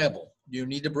reliable. You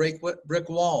need to break brick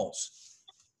walls.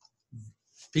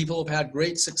 People have had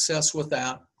great success with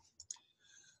that.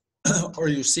 Or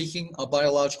you're seeking a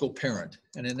biological parent.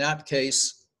 And in that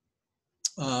case,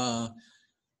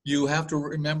 you have to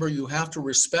remember, you have to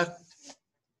respect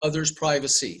others'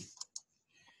 privacy.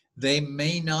 They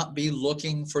may not be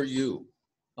looking for you.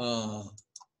 There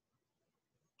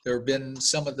have been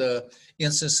some of the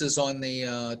instances on the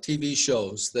TV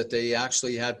shows that they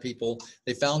actually had people,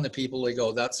 they found the people, they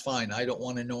go, that's fine, I don't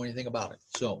want to know anything about it.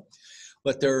 So,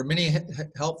 but there are many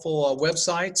helpful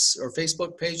websites or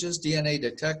Facebook pages. DNA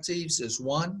Detectives is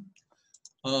one.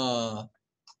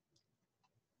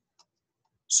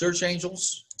 Search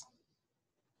Angels,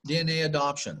 DNA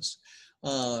Adoptions.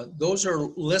 Those are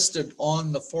listed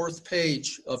on the 4th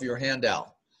page of your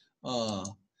handout.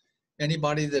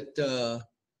 Anybody that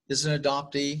is an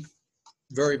adoptee,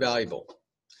 very valuable.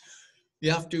 You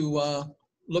have to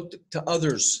look to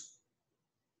others.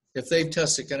 If they've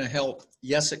tested, can it help?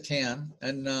 Yes, it can.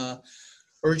 And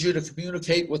urge you to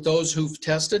communicate with those who've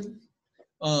tested.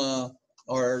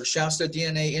 Our Shasta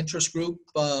DNA interest group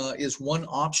is one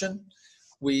option.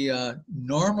 We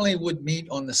normally would meet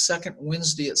on the 2nd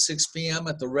Wednesday at 6 p.m.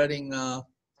 at the Reading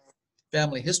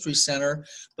Family History Center.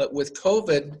 But with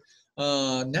COVID,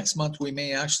 next month we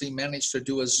may actually manage to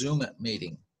do a Zoom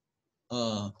meeting.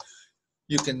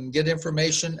 You can get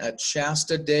information at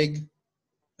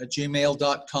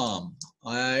shastadeg@gmail.com.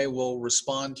 I will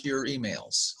respond to your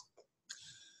emails.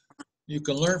 You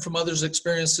can learn from others'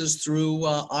 experiences through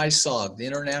ISOG, the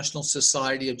International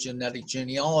Society of Genetic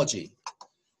Genealogy.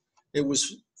 It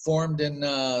was formed in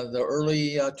the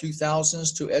early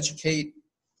 2000s to educate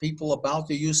people about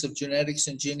the use of genetics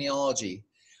and genealogy.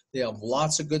 They have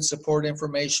lots of good support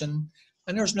information,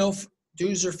 and there's no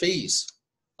dues or fees.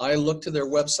 I look to their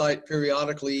website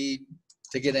periodically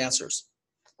to get answers.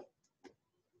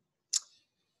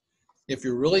 If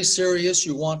you're really serious,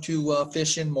 you want to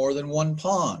fish in more than one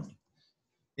pond,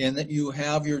 and that you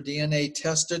have your DNA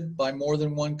tested by more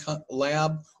than one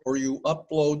lab, or you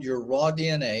upload your raw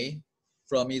DNA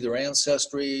from either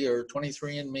Ancestry or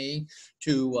 23andMe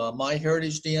to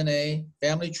MyHeritage DNA,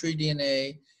 Family Tree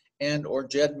DNA, and or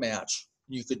GEDmatch.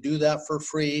 You could do that for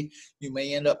free. You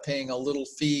may end up paying a little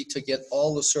fee to get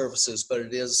all the services, but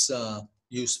it is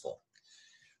useful.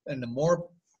 And the more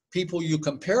people you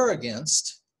compare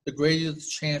against, the greater the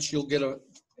chance you'll get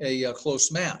a close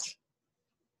match.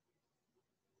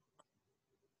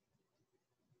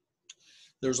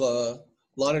 There's a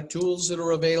lot of tools that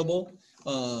are available.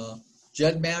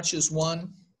 GEDmatch is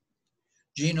one.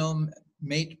 Genome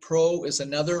Mate Pro is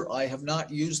another. I have not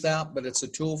used that, but it's a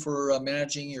tool for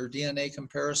managing your DNA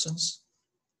comparisons.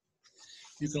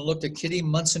 You can look at Kitty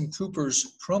Munson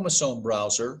Cooper's chromosome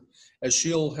browser, as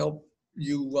she'll help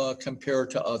you compare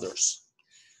to others.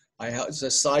 As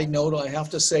a side note, I have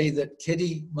to say that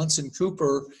Kitty Munson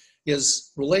Cooper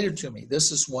is related to me.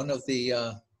 This is one of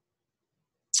the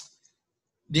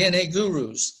DNA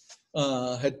gurus.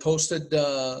 Had posted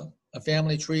a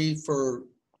family tree or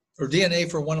DNA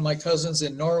for one of my cousins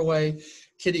in Norway.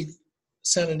 Kitty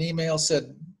sent an email,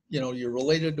 said, you know, you're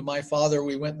related to my father.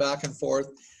 We went back and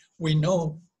forth. We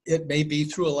know it may be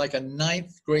through like a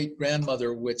 9th great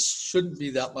grandmother, which shouldn't be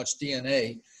that much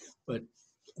DNA, but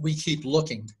we keep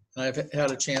looking. And I've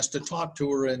had a chance to talk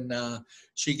to her, and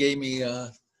she gave me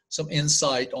some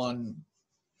insight on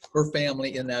her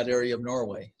family in that area of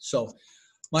Norway. So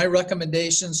my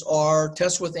recommendations are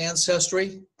test with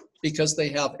Ancestry, because they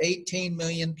have 18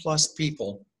 million plus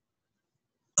people.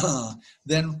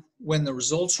 Then when the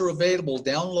results are available,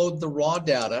 download the raw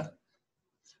data,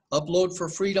 upload for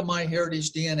free to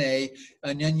MyHeritage DNA,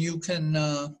 and then you can,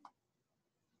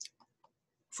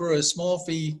 for a small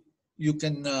fee, you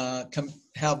can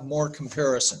have more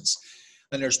comparisons.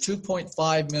 And there's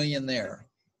 2.5 million there.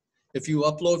 If you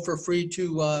upload for free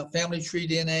to Family Tree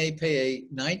DNA, pay a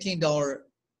 $19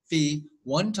 fee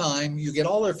one time, you get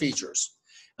all their features.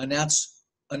 And that's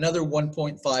another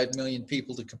 1.5 million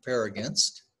people to compare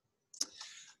against.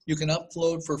 You can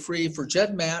upload for free for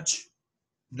GEDmatch,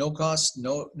 no cost,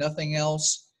 nothing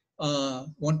else,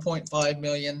 1.5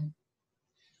 million.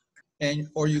 And,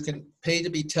 or you can pay to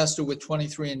be tested with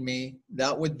 23andMe.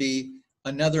 That would be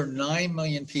another 9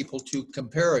 million people to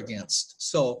compare against.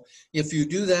 So if you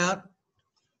do that,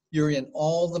 you're in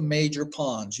all the major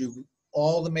ponds,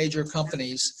 all the major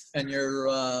companies, and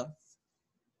your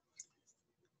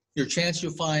chance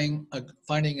of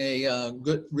finding a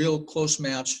good, real close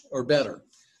match or better.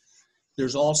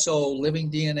 There's also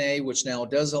Living DNA, which now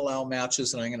does allow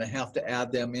matches, and I'm going to have to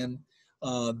add them in.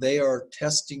 They are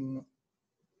testing.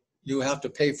 You have to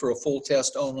pay for a full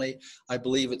test only. I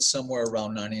believe it's somewhere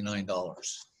around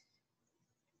 $99.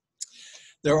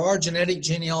 There are genetic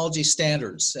genealogy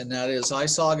standards, and that is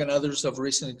ISOG and others have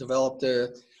recently developed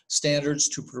standards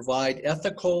to provide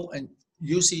ethical and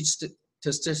usage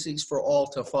statistics for all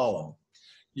to follow.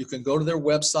 You can go to their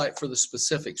website for the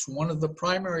specifics. One of the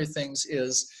primary things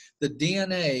is the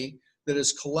DNA that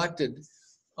is collected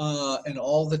and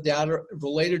all the data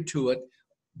related to it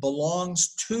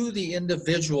belongs to the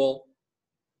individual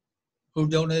who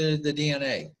donated the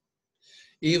DNA.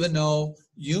 Even though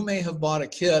you may have bought a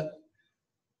kit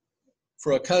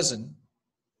for a cousin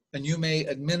and you may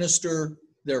administer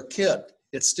their kit,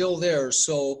 it's still theirs.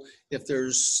 So if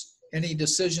there's any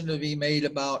decision to be made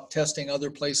about testing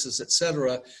other places,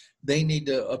 etc., they need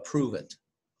to approve it.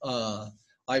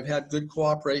 I've had good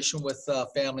cooperation with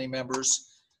family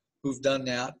members who've done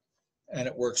that, and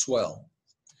it works well.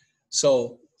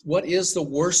 So what is the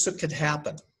worst that could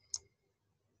happen?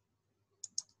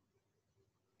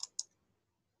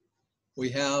 We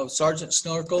have Sergeant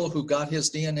Snorkel, who got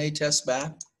his DNA test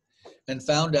back and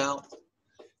found out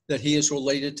that he is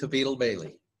related to Beetle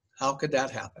Bailey. How could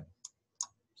that happen?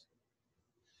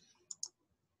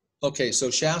 Okay, so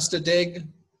Shasta Dig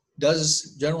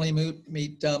does generally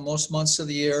meet most months of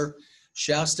the year.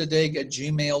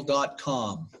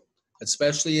 shastadig@gmail.com.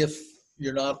 Especially if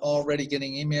you're not already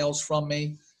getting emails from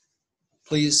me,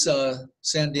 please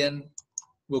send in.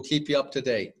 We'll keep you up to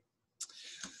date.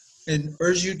 And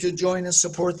urge you to join and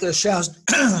support the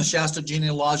Shasta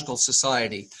Genealogical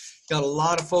Society. Got a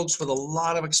lot of folks with a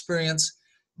lot of experience.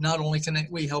 Not only can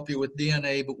we help you with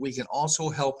DNA, but we can also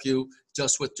help you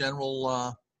just with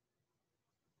general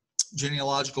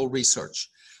genealogical research.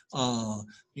 You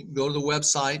can go to the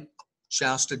website,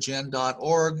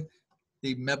 shastagen.org.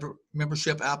 The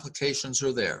membership applications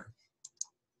are there.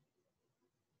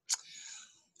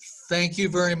 Thank you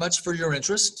very much for your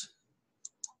interest.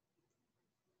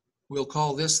 We'll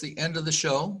call this the end of the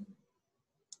show.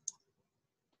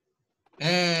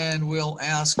 And we'll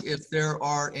ask if there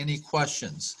are any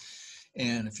questions.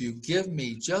 And if you give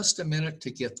me just a minute to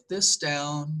get this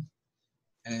down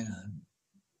and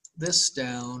this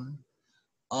down,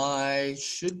 I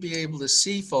should be able to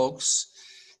see folks.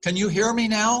 Can you hear me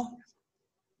now?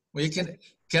 Well,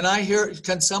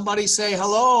 can somebody say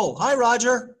hello? Hi,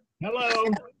 Roger. Hello.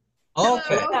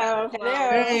 Okay. Hello.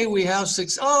 Hey, we have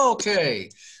 6. Oh, okay.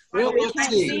 Well, We let's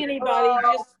can't see. see anybody,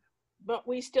 but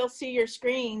we still see your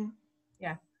screen.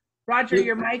 Yeah. Roger,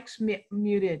 your mic's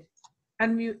muted.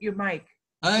 Unmute your mic.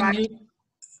 Unmute.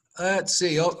 Let's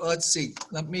see. Oh, let's see.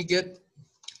 Let me get.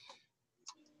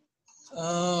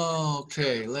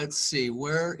 Okay. Let's see.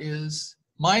 Where is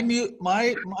my mute?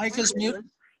 My mic is mute.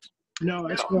 No,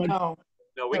 that's good. No.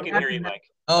 No, we can hear you, Mike.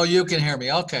 Oh, you can hear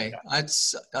me. Okay.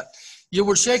 You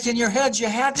were shaking your heads. You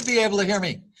had to be able to hear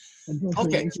me.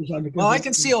 Okay. Well, I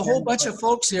can see a whole bunch of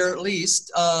folks here at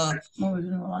least.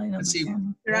 Let's see.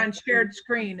 You're on shared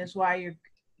screen is why you're.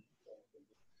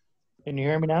 Can you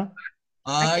hear me now?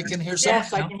 I can hear some.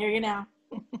 Yes, I can hear you now.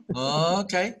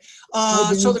 Okay.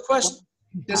 So the question,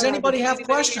 does anybody have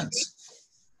questions?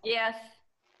 Yes.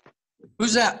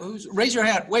 Who's that? Raise your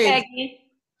hand. Wait. Peggy.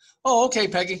 Oh, okay,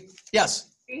 Peggy.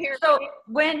 Yes. So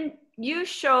when you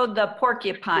showed the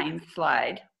porcupine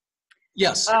slide,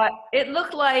 Yes. it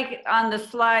looked like on the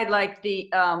slide, like the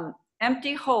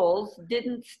empty holes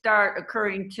didn't start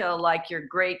occurring till like your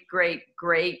great, great,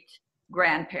 great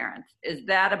grandparents. Is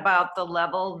that about the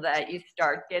level that you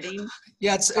start getting?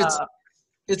 Yeah, it's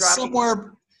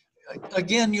somewhere.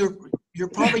 Again, you're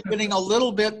probably getting a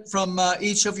little bit from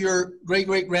each of your great,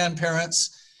 great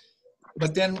grandparents,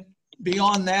 but then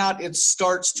beyond that, it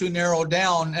starts to narrow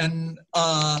down. And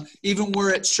even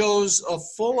where it shows a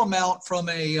full amount from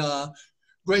a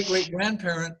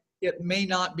great-great-grandparent, it may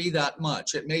not be that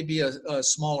much. It may be a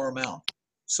smaller amount.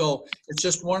 So it's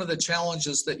just one of the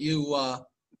challenges that you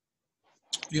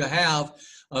have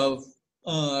of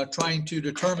trying to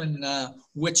determine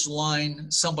which line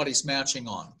somebody's matching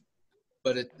on.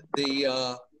 But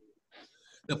the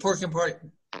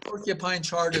porcupine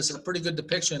chart is a pretty good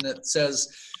depiction that says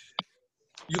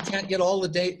You can't get all the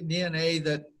DNA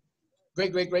that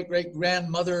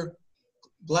great-great-great-great-grandmother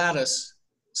Gladys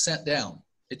sent down.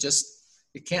 It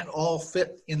can't all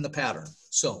fit in the pattern.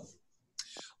 So,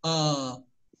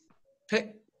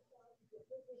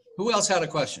 who else had a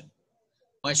question?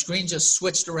 My screen just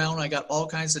switched around. I got all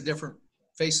kinds of different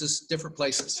faces, different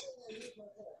places.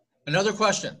 Another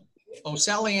question. Oh,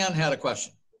 Sally Ann had a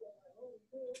question.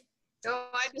 No,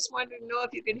 I just wanted to know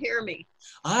if you can hear me.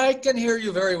 I can hear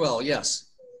you very well,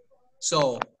 yes.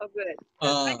 So. Oh, good.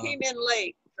 I came in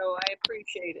late, so I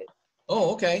appreciate it.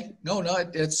 Oh, okay. No,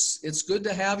 it's good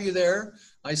to have you there.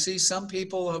 I see some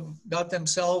people have got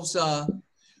themselves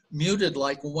muted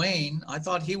like Wayne. I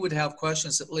thought he would have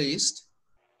questions at least.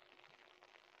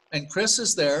 And Chris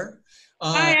is there.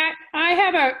 I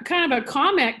have a kind of a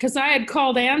comment because I had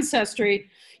called Ancestry.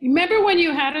 You remember when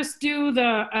you had us do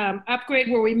the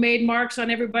upgrade where we made marks on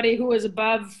everybody who was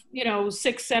above,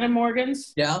 6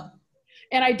 centimorgans? Yeah.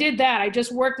 And I did that. I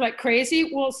just worked like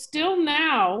crazy. Well, still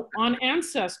now on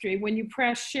Ancestry, when you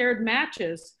press shared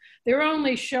matches, they're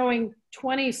only showing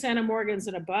 20 centimorgans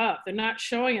and above. They're not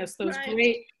showing us those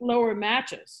great lower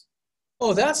matches.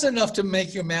 Oh, that's enough to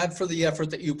make you mad for the effort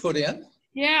that you put in.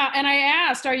 Yeah, and I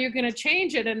asked, are you going to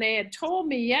change it? And they had told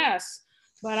me yes,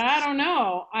 but I don't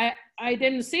know. I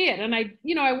didn't see it. And I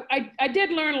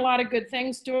did learn a lot of good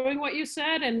things doing what you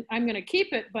said, and I'm going to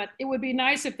keep it, but it would be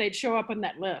nice if they'd show up on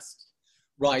that list.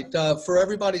 Right. For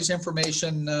everybody's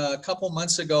information, a couple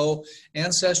months ago,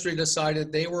 Ancestry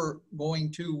decided they were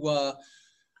going to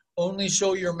only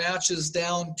show your matches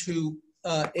down to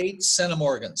 8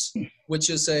 centimorgans, which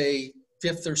is a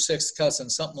 5th or 6th cousin,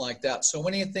 something like that. So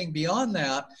anything beyond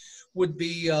that would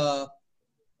be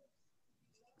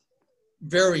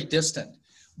very distant.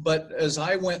 But as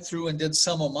I went through and did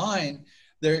some of mine,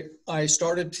 I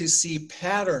started to see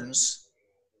patterns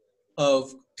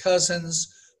of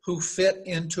cousins who fit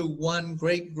into one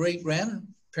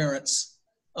great-great-grandparent's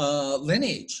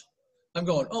lineage. I'm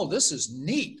going, oh, this is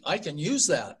neat. I can use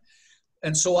that.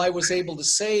 And so I was able to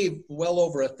save well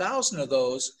over 1,000 of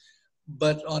those.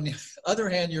 But on the other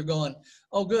hand, you're going,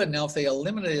 oh, good. Now, if they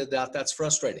eliminated that, that's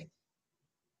frustrating.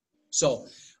 So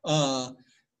are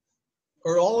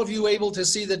all of you able to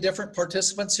see the different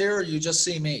participants here, or you just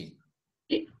see me?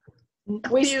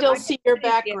 We still see your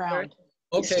background.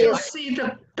 Okay. Still see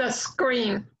the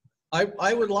screen.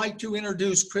 I would like to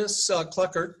introduce Chris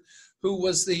Cluckert, who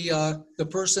was the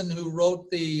person who wrote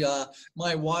the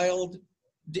My Wild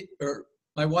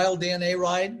DNA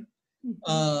Ride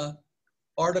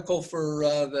article for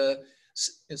the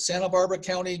Santa Barbara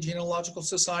County Genealogical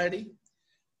Society.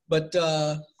 But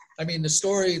I mean, the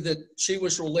story that she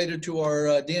was related to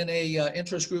our DNA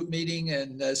interest group meeting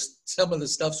and some of the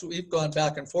stuff we've gone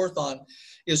back and forth on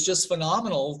is just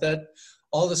phenomenal, that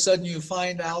all of a sudden you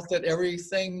find out that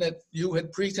everything that you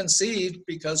had preconceived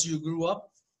because you grew up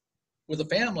with a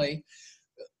family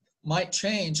might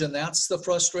change. And that's the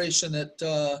frustration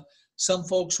that some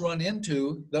folks run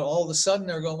into, that all of a sudden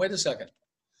they're going, wait a second,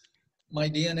 my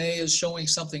DNA is showing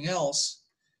something else.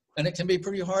 And it can be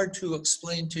pretty hard to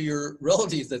explain to your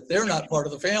relative that they're not part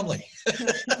of the family.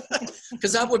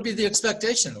 Because that would be the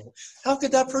expectation. How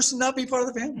could that person not be part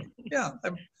of the family? Yeah.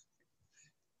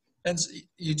 And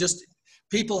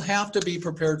people have to be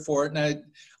prepared for it.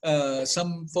 And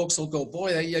some folks will go,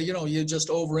 boy, you just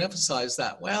overemphasize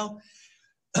that. Well,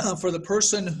 for the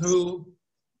person who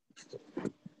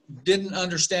didn't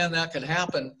understand that could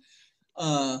happen,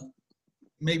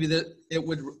 maybe that it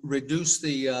would reduce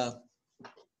the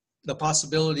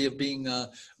possibility of being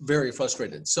very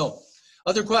frustrated. So,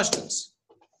 other questions?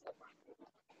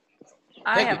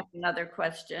 I have another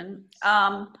question.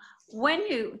 When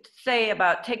you say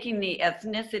about taking the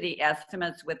ethnicity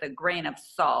estimates with a grain of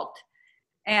salt,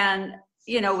 and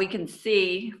we can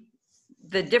see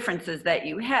the differences that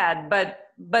you had, but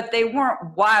they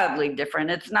weren't wildly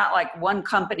different. It's not like one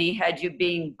company had you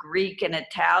being Greek and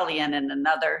Italian and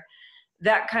another,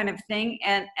 that kind of thing.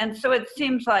 And so it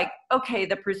seems like, okay,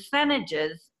 the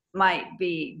percentages might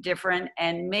be different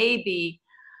and maybe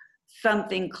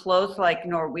something close like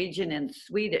Norwegian and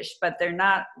Swedish, but they're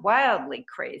not wildly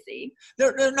crazy.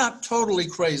 They're not totally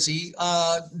crazy,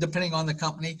 depending on the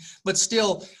company, but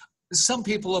still, some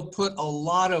people have put a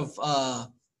lot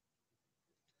of,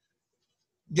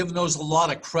 given those a lot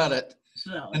of credit.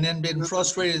 So. and then been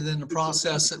frustrated in the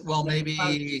process that, well, maybe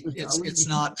it's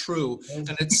not true.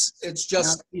 And it's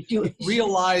just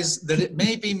realize that it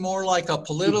may be more like a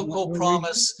political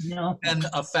promise than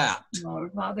a fact.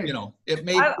 You know, it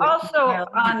may. I also,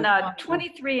 on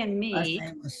 23andMe,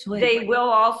 they will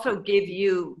also give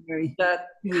you the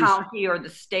county or the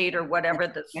state or whatever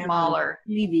the smaller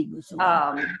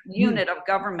unit of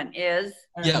government is.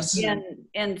 Yes.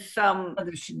 In some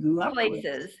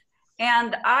places.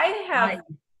 And I have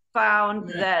found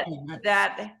that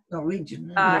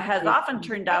has often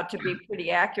turned out to be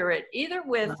pretty accurate, either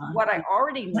with what I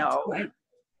already know,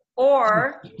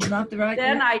 or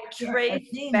then I trace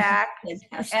back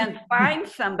and find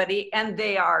somebody and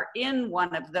they are in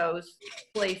one of those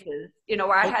places. You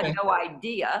know, I had no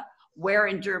idea where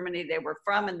in Germany they were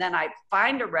from, and then I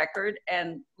find a record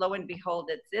and lo and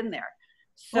behold, it's in there.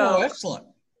 So, excellent.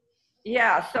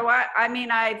 Yeah, so I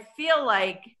mean, I feel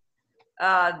like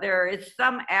there is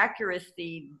some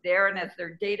accuracy there, and as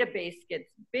their database gets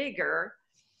bigger,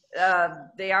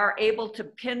 they are able to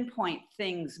pinpoint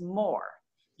things more.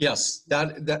 Yes,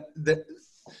 the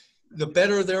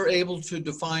better they're able to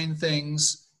define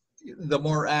things, the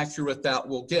more accurate that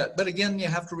will get. But again, you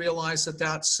have to realize that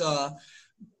that's 400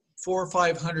 or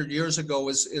 500 years ago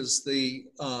is the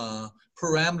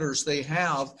parameters they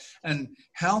have. And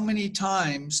how many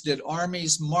times did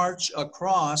armies march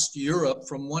across Europe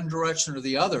from one direction or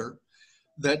the other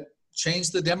that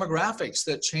changed the demographics,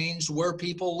 that changed where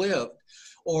people lived?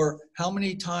 Or how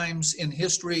many times in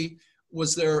history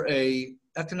was there a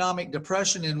economic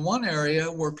depression in one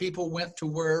area where people went to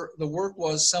where the work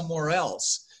was somewhere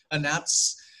else? And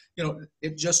that's, you know,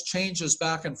 it just changes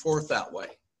back and forth that way.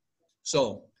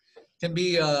 So it can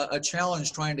be a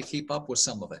challenge trying to keep up with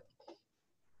some of it.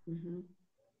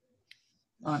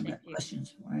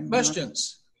 Questions?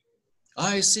 Questions?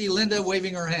 I see Linda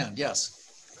waving her hand. Yes.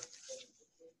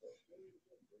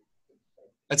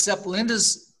 Except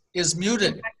Linda's is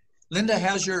muted. Linda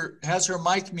has her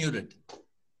mic muted.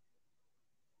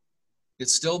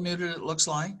 It's still muted, it looks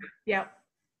like. Yep.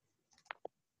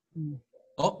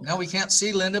 Oh, now we can't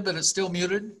see Linda, but it's still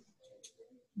muted.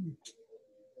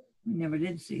 We never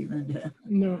did see Linda.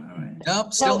 No.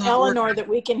 Nope, still Tell not Eleanor working. that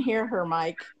we can hear her,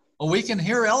 Mike. Well, we can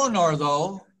hear Eleanor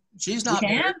though. She's not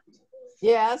muted.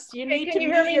 Yes, you need to Can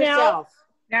you hear mute me now? yourself.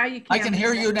 Now you can. I can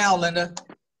hear you now, Linda.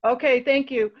 Okay,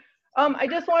 thank you. I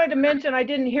just wanted to mention, I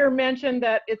didn't hear mention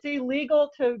that it's illegal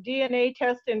to DNA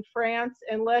test in France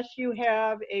unless you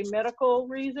have a medical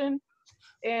reason.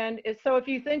 And so if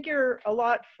you think you're a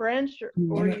lot French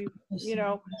or you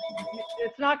know,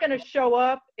 it's not going to show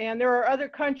up. And there are other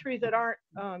countries that aren't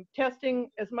testing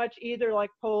as much either,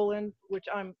 like Poland, which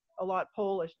I'm a lot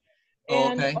Polish.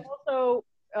 And also,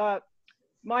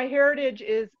 My Heritage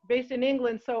is based in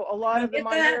England, so a lot of the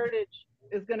My Heritage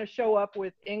is going to show up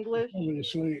with English.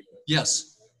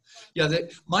 Yes. Yeah,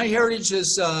 My Heritage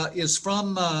is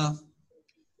from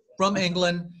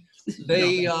England.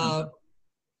 They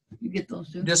you get those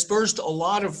too? dispersed a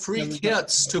lot of free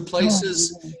kits to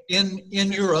places in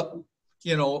Europe,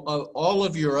 you know, all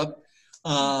of Europe.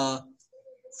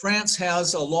 France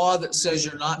has a law that says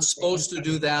you're not supposed to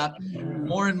do that.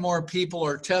 More and more people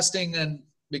are testing, and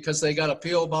because they got a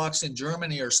PO box in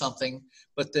Germany or something,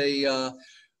 but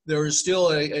there is still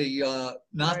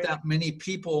not that many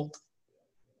people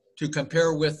to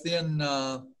compare with in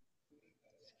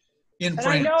France.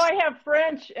 I know I have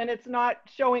French and it's not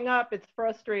showing up. It's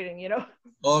frustrating, you know?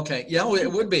 Okay, yeah, well,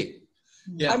 it would be.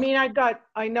 Yeah. I mean,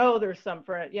 I know there's some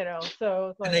French, you know, so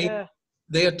it's like,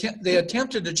 they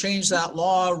attempted to change that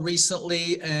law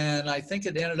recently, and I think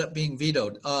it ended up being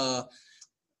vetoed.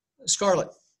 Scarlett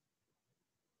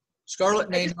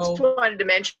may know. I just wanted to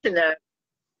mention that.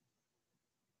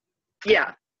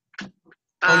 Yeah.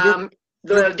 The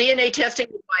DNA testing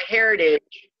with My Heritage.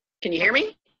 Can you hear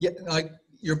me? Yeah,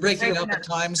 you're breaking up at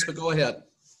times, but go ahead.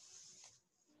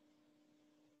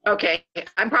 Okay,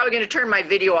 I'm probably going to turn my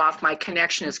video off. My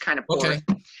connection is kind of poor. Okay.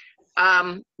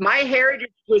 My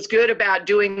Heritage was good about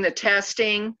doing the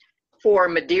testing for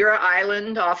Madeira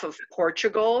Island off of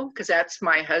Portugal, because that's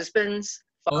my husband's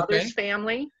father's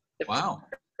family. Wow.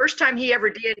 First time he ever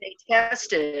DNA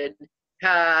tested,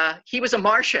 he was a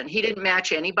Martian. He didn't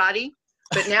match anybody.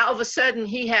 But now all of a sudden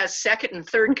he has second and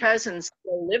third cousins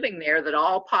still living there that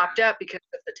all popped up because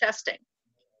of the testing.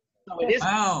 So it is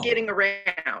getting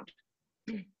around.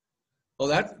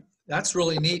 Well, that's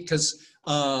really neat, because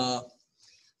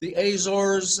the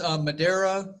Azores,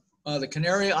 Madeira, the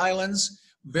Canary Islands,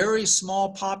 very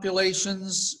small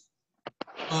populations,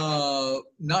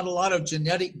 not a lot of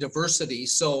genetic diversity.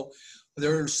 So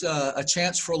there's a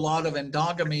chance for a lot of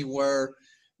endogamy where,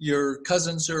 your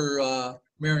cousins are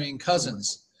marrying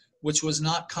cousins, which was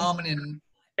not common in,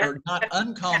 or not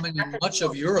uncommon in much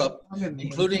of Europe,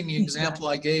 including the example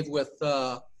I gave with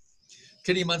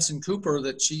Kitty Munson Cooper,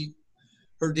 that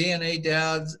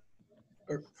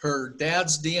her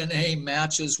dad's DNA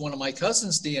matches one of my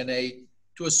cousin's DNA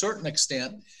to a certain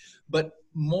extent, but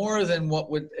more than what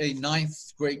would a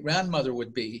ninth great grandmother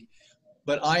would be.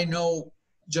 But I know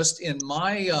just in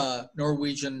my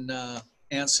Norwegian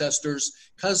ancestors,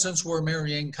 cousins were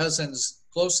marrying cousins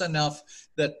close enough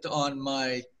that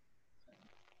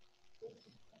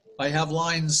I have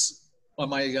lines on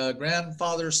my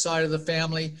grandfather's side of the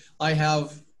family. I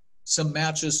have some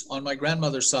matches on my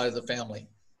grandmother's side of the family.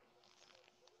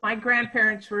 My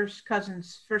grandparents were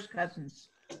cousins, first cousins.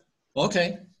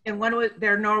 Okay. And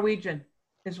they're Norwegian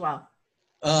as well.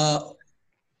 Oh,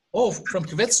 from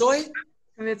Kvitsøy?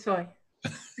 Kvitsøy.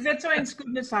 Kvitsøy and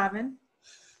Skudeneshavn.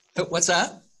 What's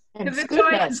that?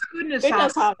 Kvitsøy and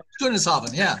Skudeneshavn.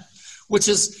 Skudeneshavn, yeah. Which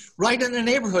is right in the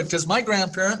neighborhood, because my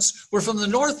grandparents were from the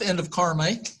north end of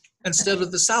Karmøy instead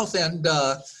of the south end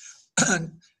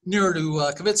near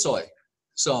to Kvitsøy.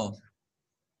 So,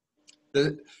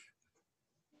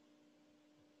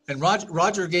 and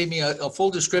Roger gave me a full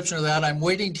description of that. I'm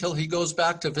waiting till he goes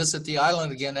back to visit the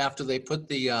island again after they put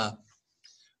the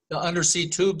undersea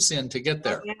tubes in to get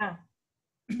there. Oh,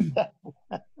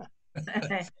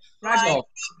 yeah. So,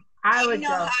 I would know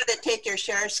how to take your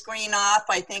share screen off.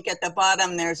 I think at the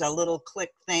bottom there's a little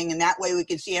click thing, and that way we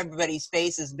can see everybody's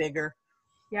faces bigger.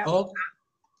 Yeah. Oh.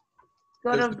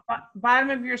 Go to the bottom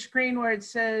of your screen where it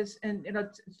says, and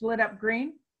it's lit up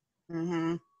green.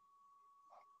 Mm-hmm.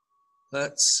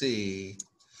 Let's see.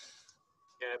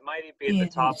 Yeah, it might be at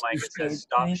the top, Mike. It says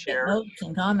stop share. Notes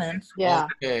and comments. Yeah.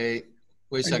 Okay.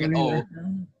 Wait a second.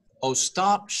 Oh,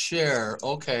 stop share.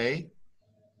 Okay.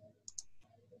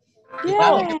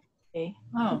 Yeah.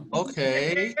 Oh.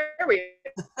 Okay. There we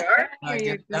are. I There you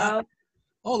get that. go.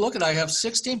 Oh, look at, I have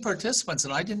 16 participants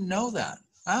and I didn't know that.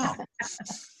 Wow.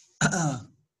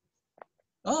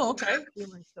 Oh, okay.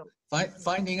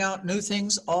 Finding out new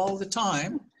things all the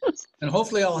time. And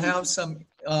hopefully I'll have some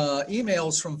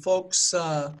emails from folks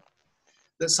that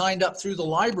signed up through the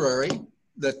library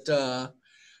that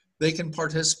they can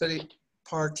participate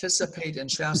in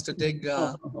Shasta Dig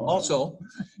also.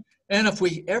 And if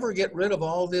we ever get rid of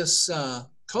all this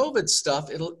COVID stuff,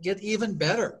 it'll get even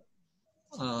better.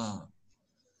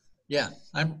 Yeah,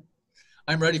 I'm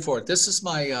ready for it. This is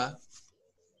my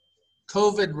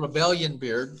COVID rebellion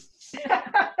beard.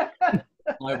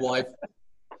 My wife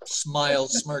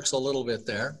smiles, smirks a little bit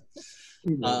there.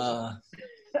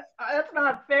 That's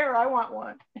not fair. I want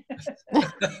one.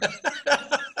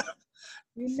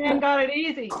 You men got it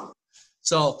easy.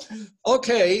 So,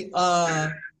 okay,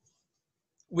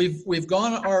 we've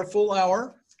gone our full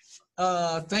hour.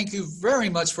 Thank you very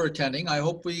much for attending. I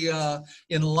hope we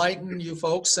enlighten you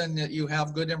folks and that you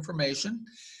have good information.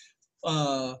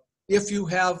 If you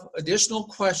have additional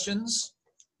questions,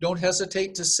 don't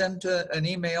hesitate to send an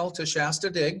email to Shasta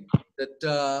Dig.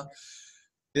 That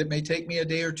it may take me a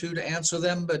day or two to answer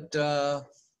them, but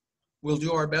we'll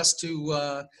do our best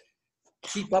to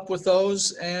keep up with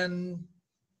those and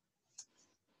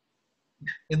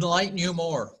enlighten you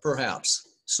more, perhaps.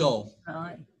 So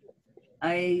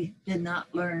I did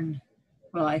not learn,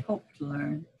 well, I hope to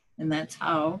learn, and that's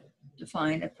how to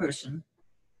find a person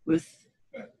with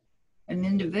an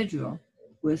individual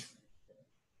with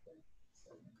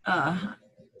DNA.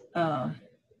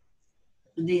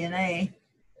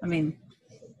 I mean,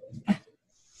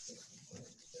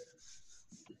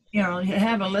 you know, you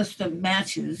have a list of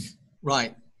matches.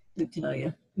 Right. To tell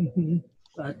you.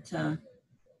 But I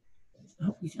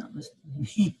hope he's not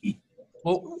listening.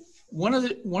 Well, one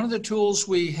of the tools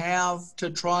we have to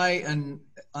try and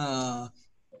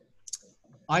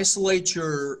isolate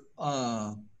your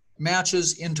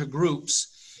matches into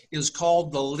groups is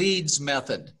called the leads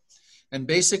method. And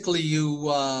basically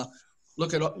you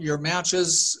look at your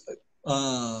matches,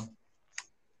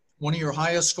 one of your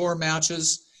highest score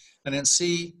matches, and then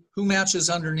see who matches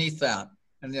underneath that.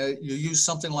 And you use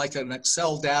something like an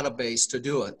Excel database to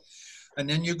do it. And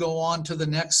then you go on to the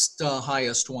next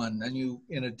highest one, and you,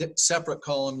 in a separate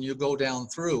column, you go down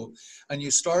through, and you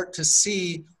start to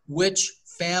see which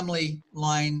family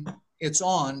line it's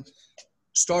on,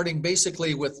 starting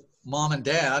basically with mom and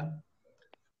dad,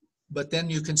 but then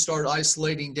you can start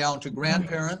isolating down to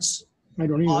grandparents,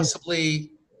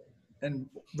 possibly, and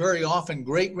very often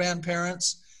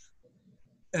great-grandparents,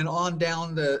 and on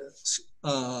down the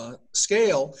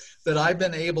scale that I've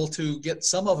been able to get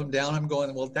some of them down. I'm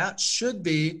going, well, that should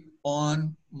be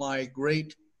on my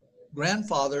great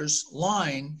grandfather's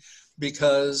line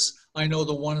because I know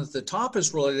the one at the top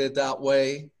is related that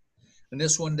way. And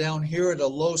this one down here at a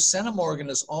low centimorgan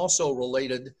is also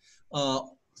related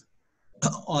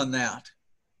on that.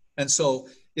 And so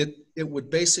it would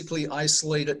basically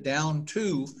isolate it down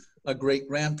to a great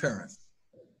grandparent.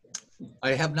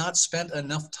 I have not spent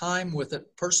enough time with it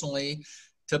personally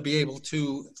to be able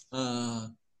to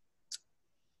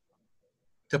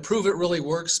prove it really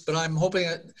works, but I'm hoping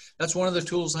that's one of the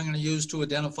tools I'm going to use to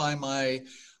identify my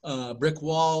brick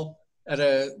wall at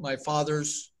my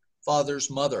father's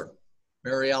mother,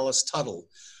 Mary Alice Tuttle,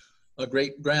 a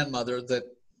great grandmother that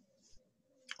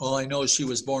all I know is she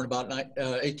was born about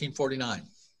 1849.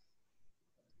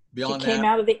 Beyond She came that,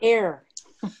 out of the air.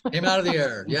 came out of the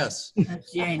air, yes.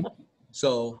 That's Jane.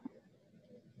 So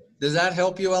does that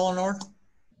help you, Eleanor?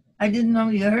 I didn't know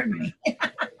you heard me.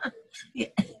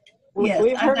 Yes,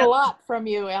 We've heard a lot from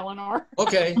you, Eleanor.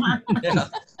 Okay, yeah.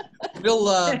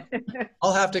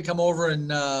 I'll have to come over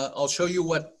and I'll show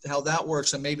you how that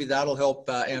works, and maybe that'll help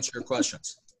answer your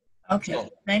questions. Okay, So,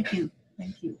 thank you.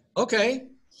 Thank you. okay,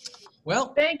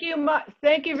 well. Thank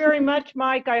you very much,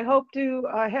 Mike. I hope to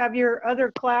have your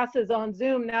other classes on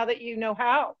Zoom now that you know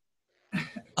how.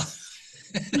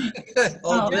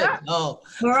 Oh, good. Yeah. Oh,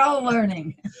 We're all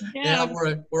learning. yeah,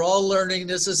 we're all learning.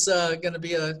 This is going to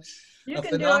be a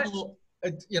phenomenal,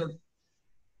 you know,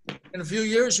 in a few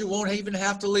years, you won't even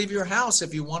have to leave your house.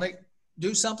 If you want to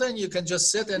do something, you can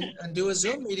just sit and do a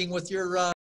Zoom meeting with your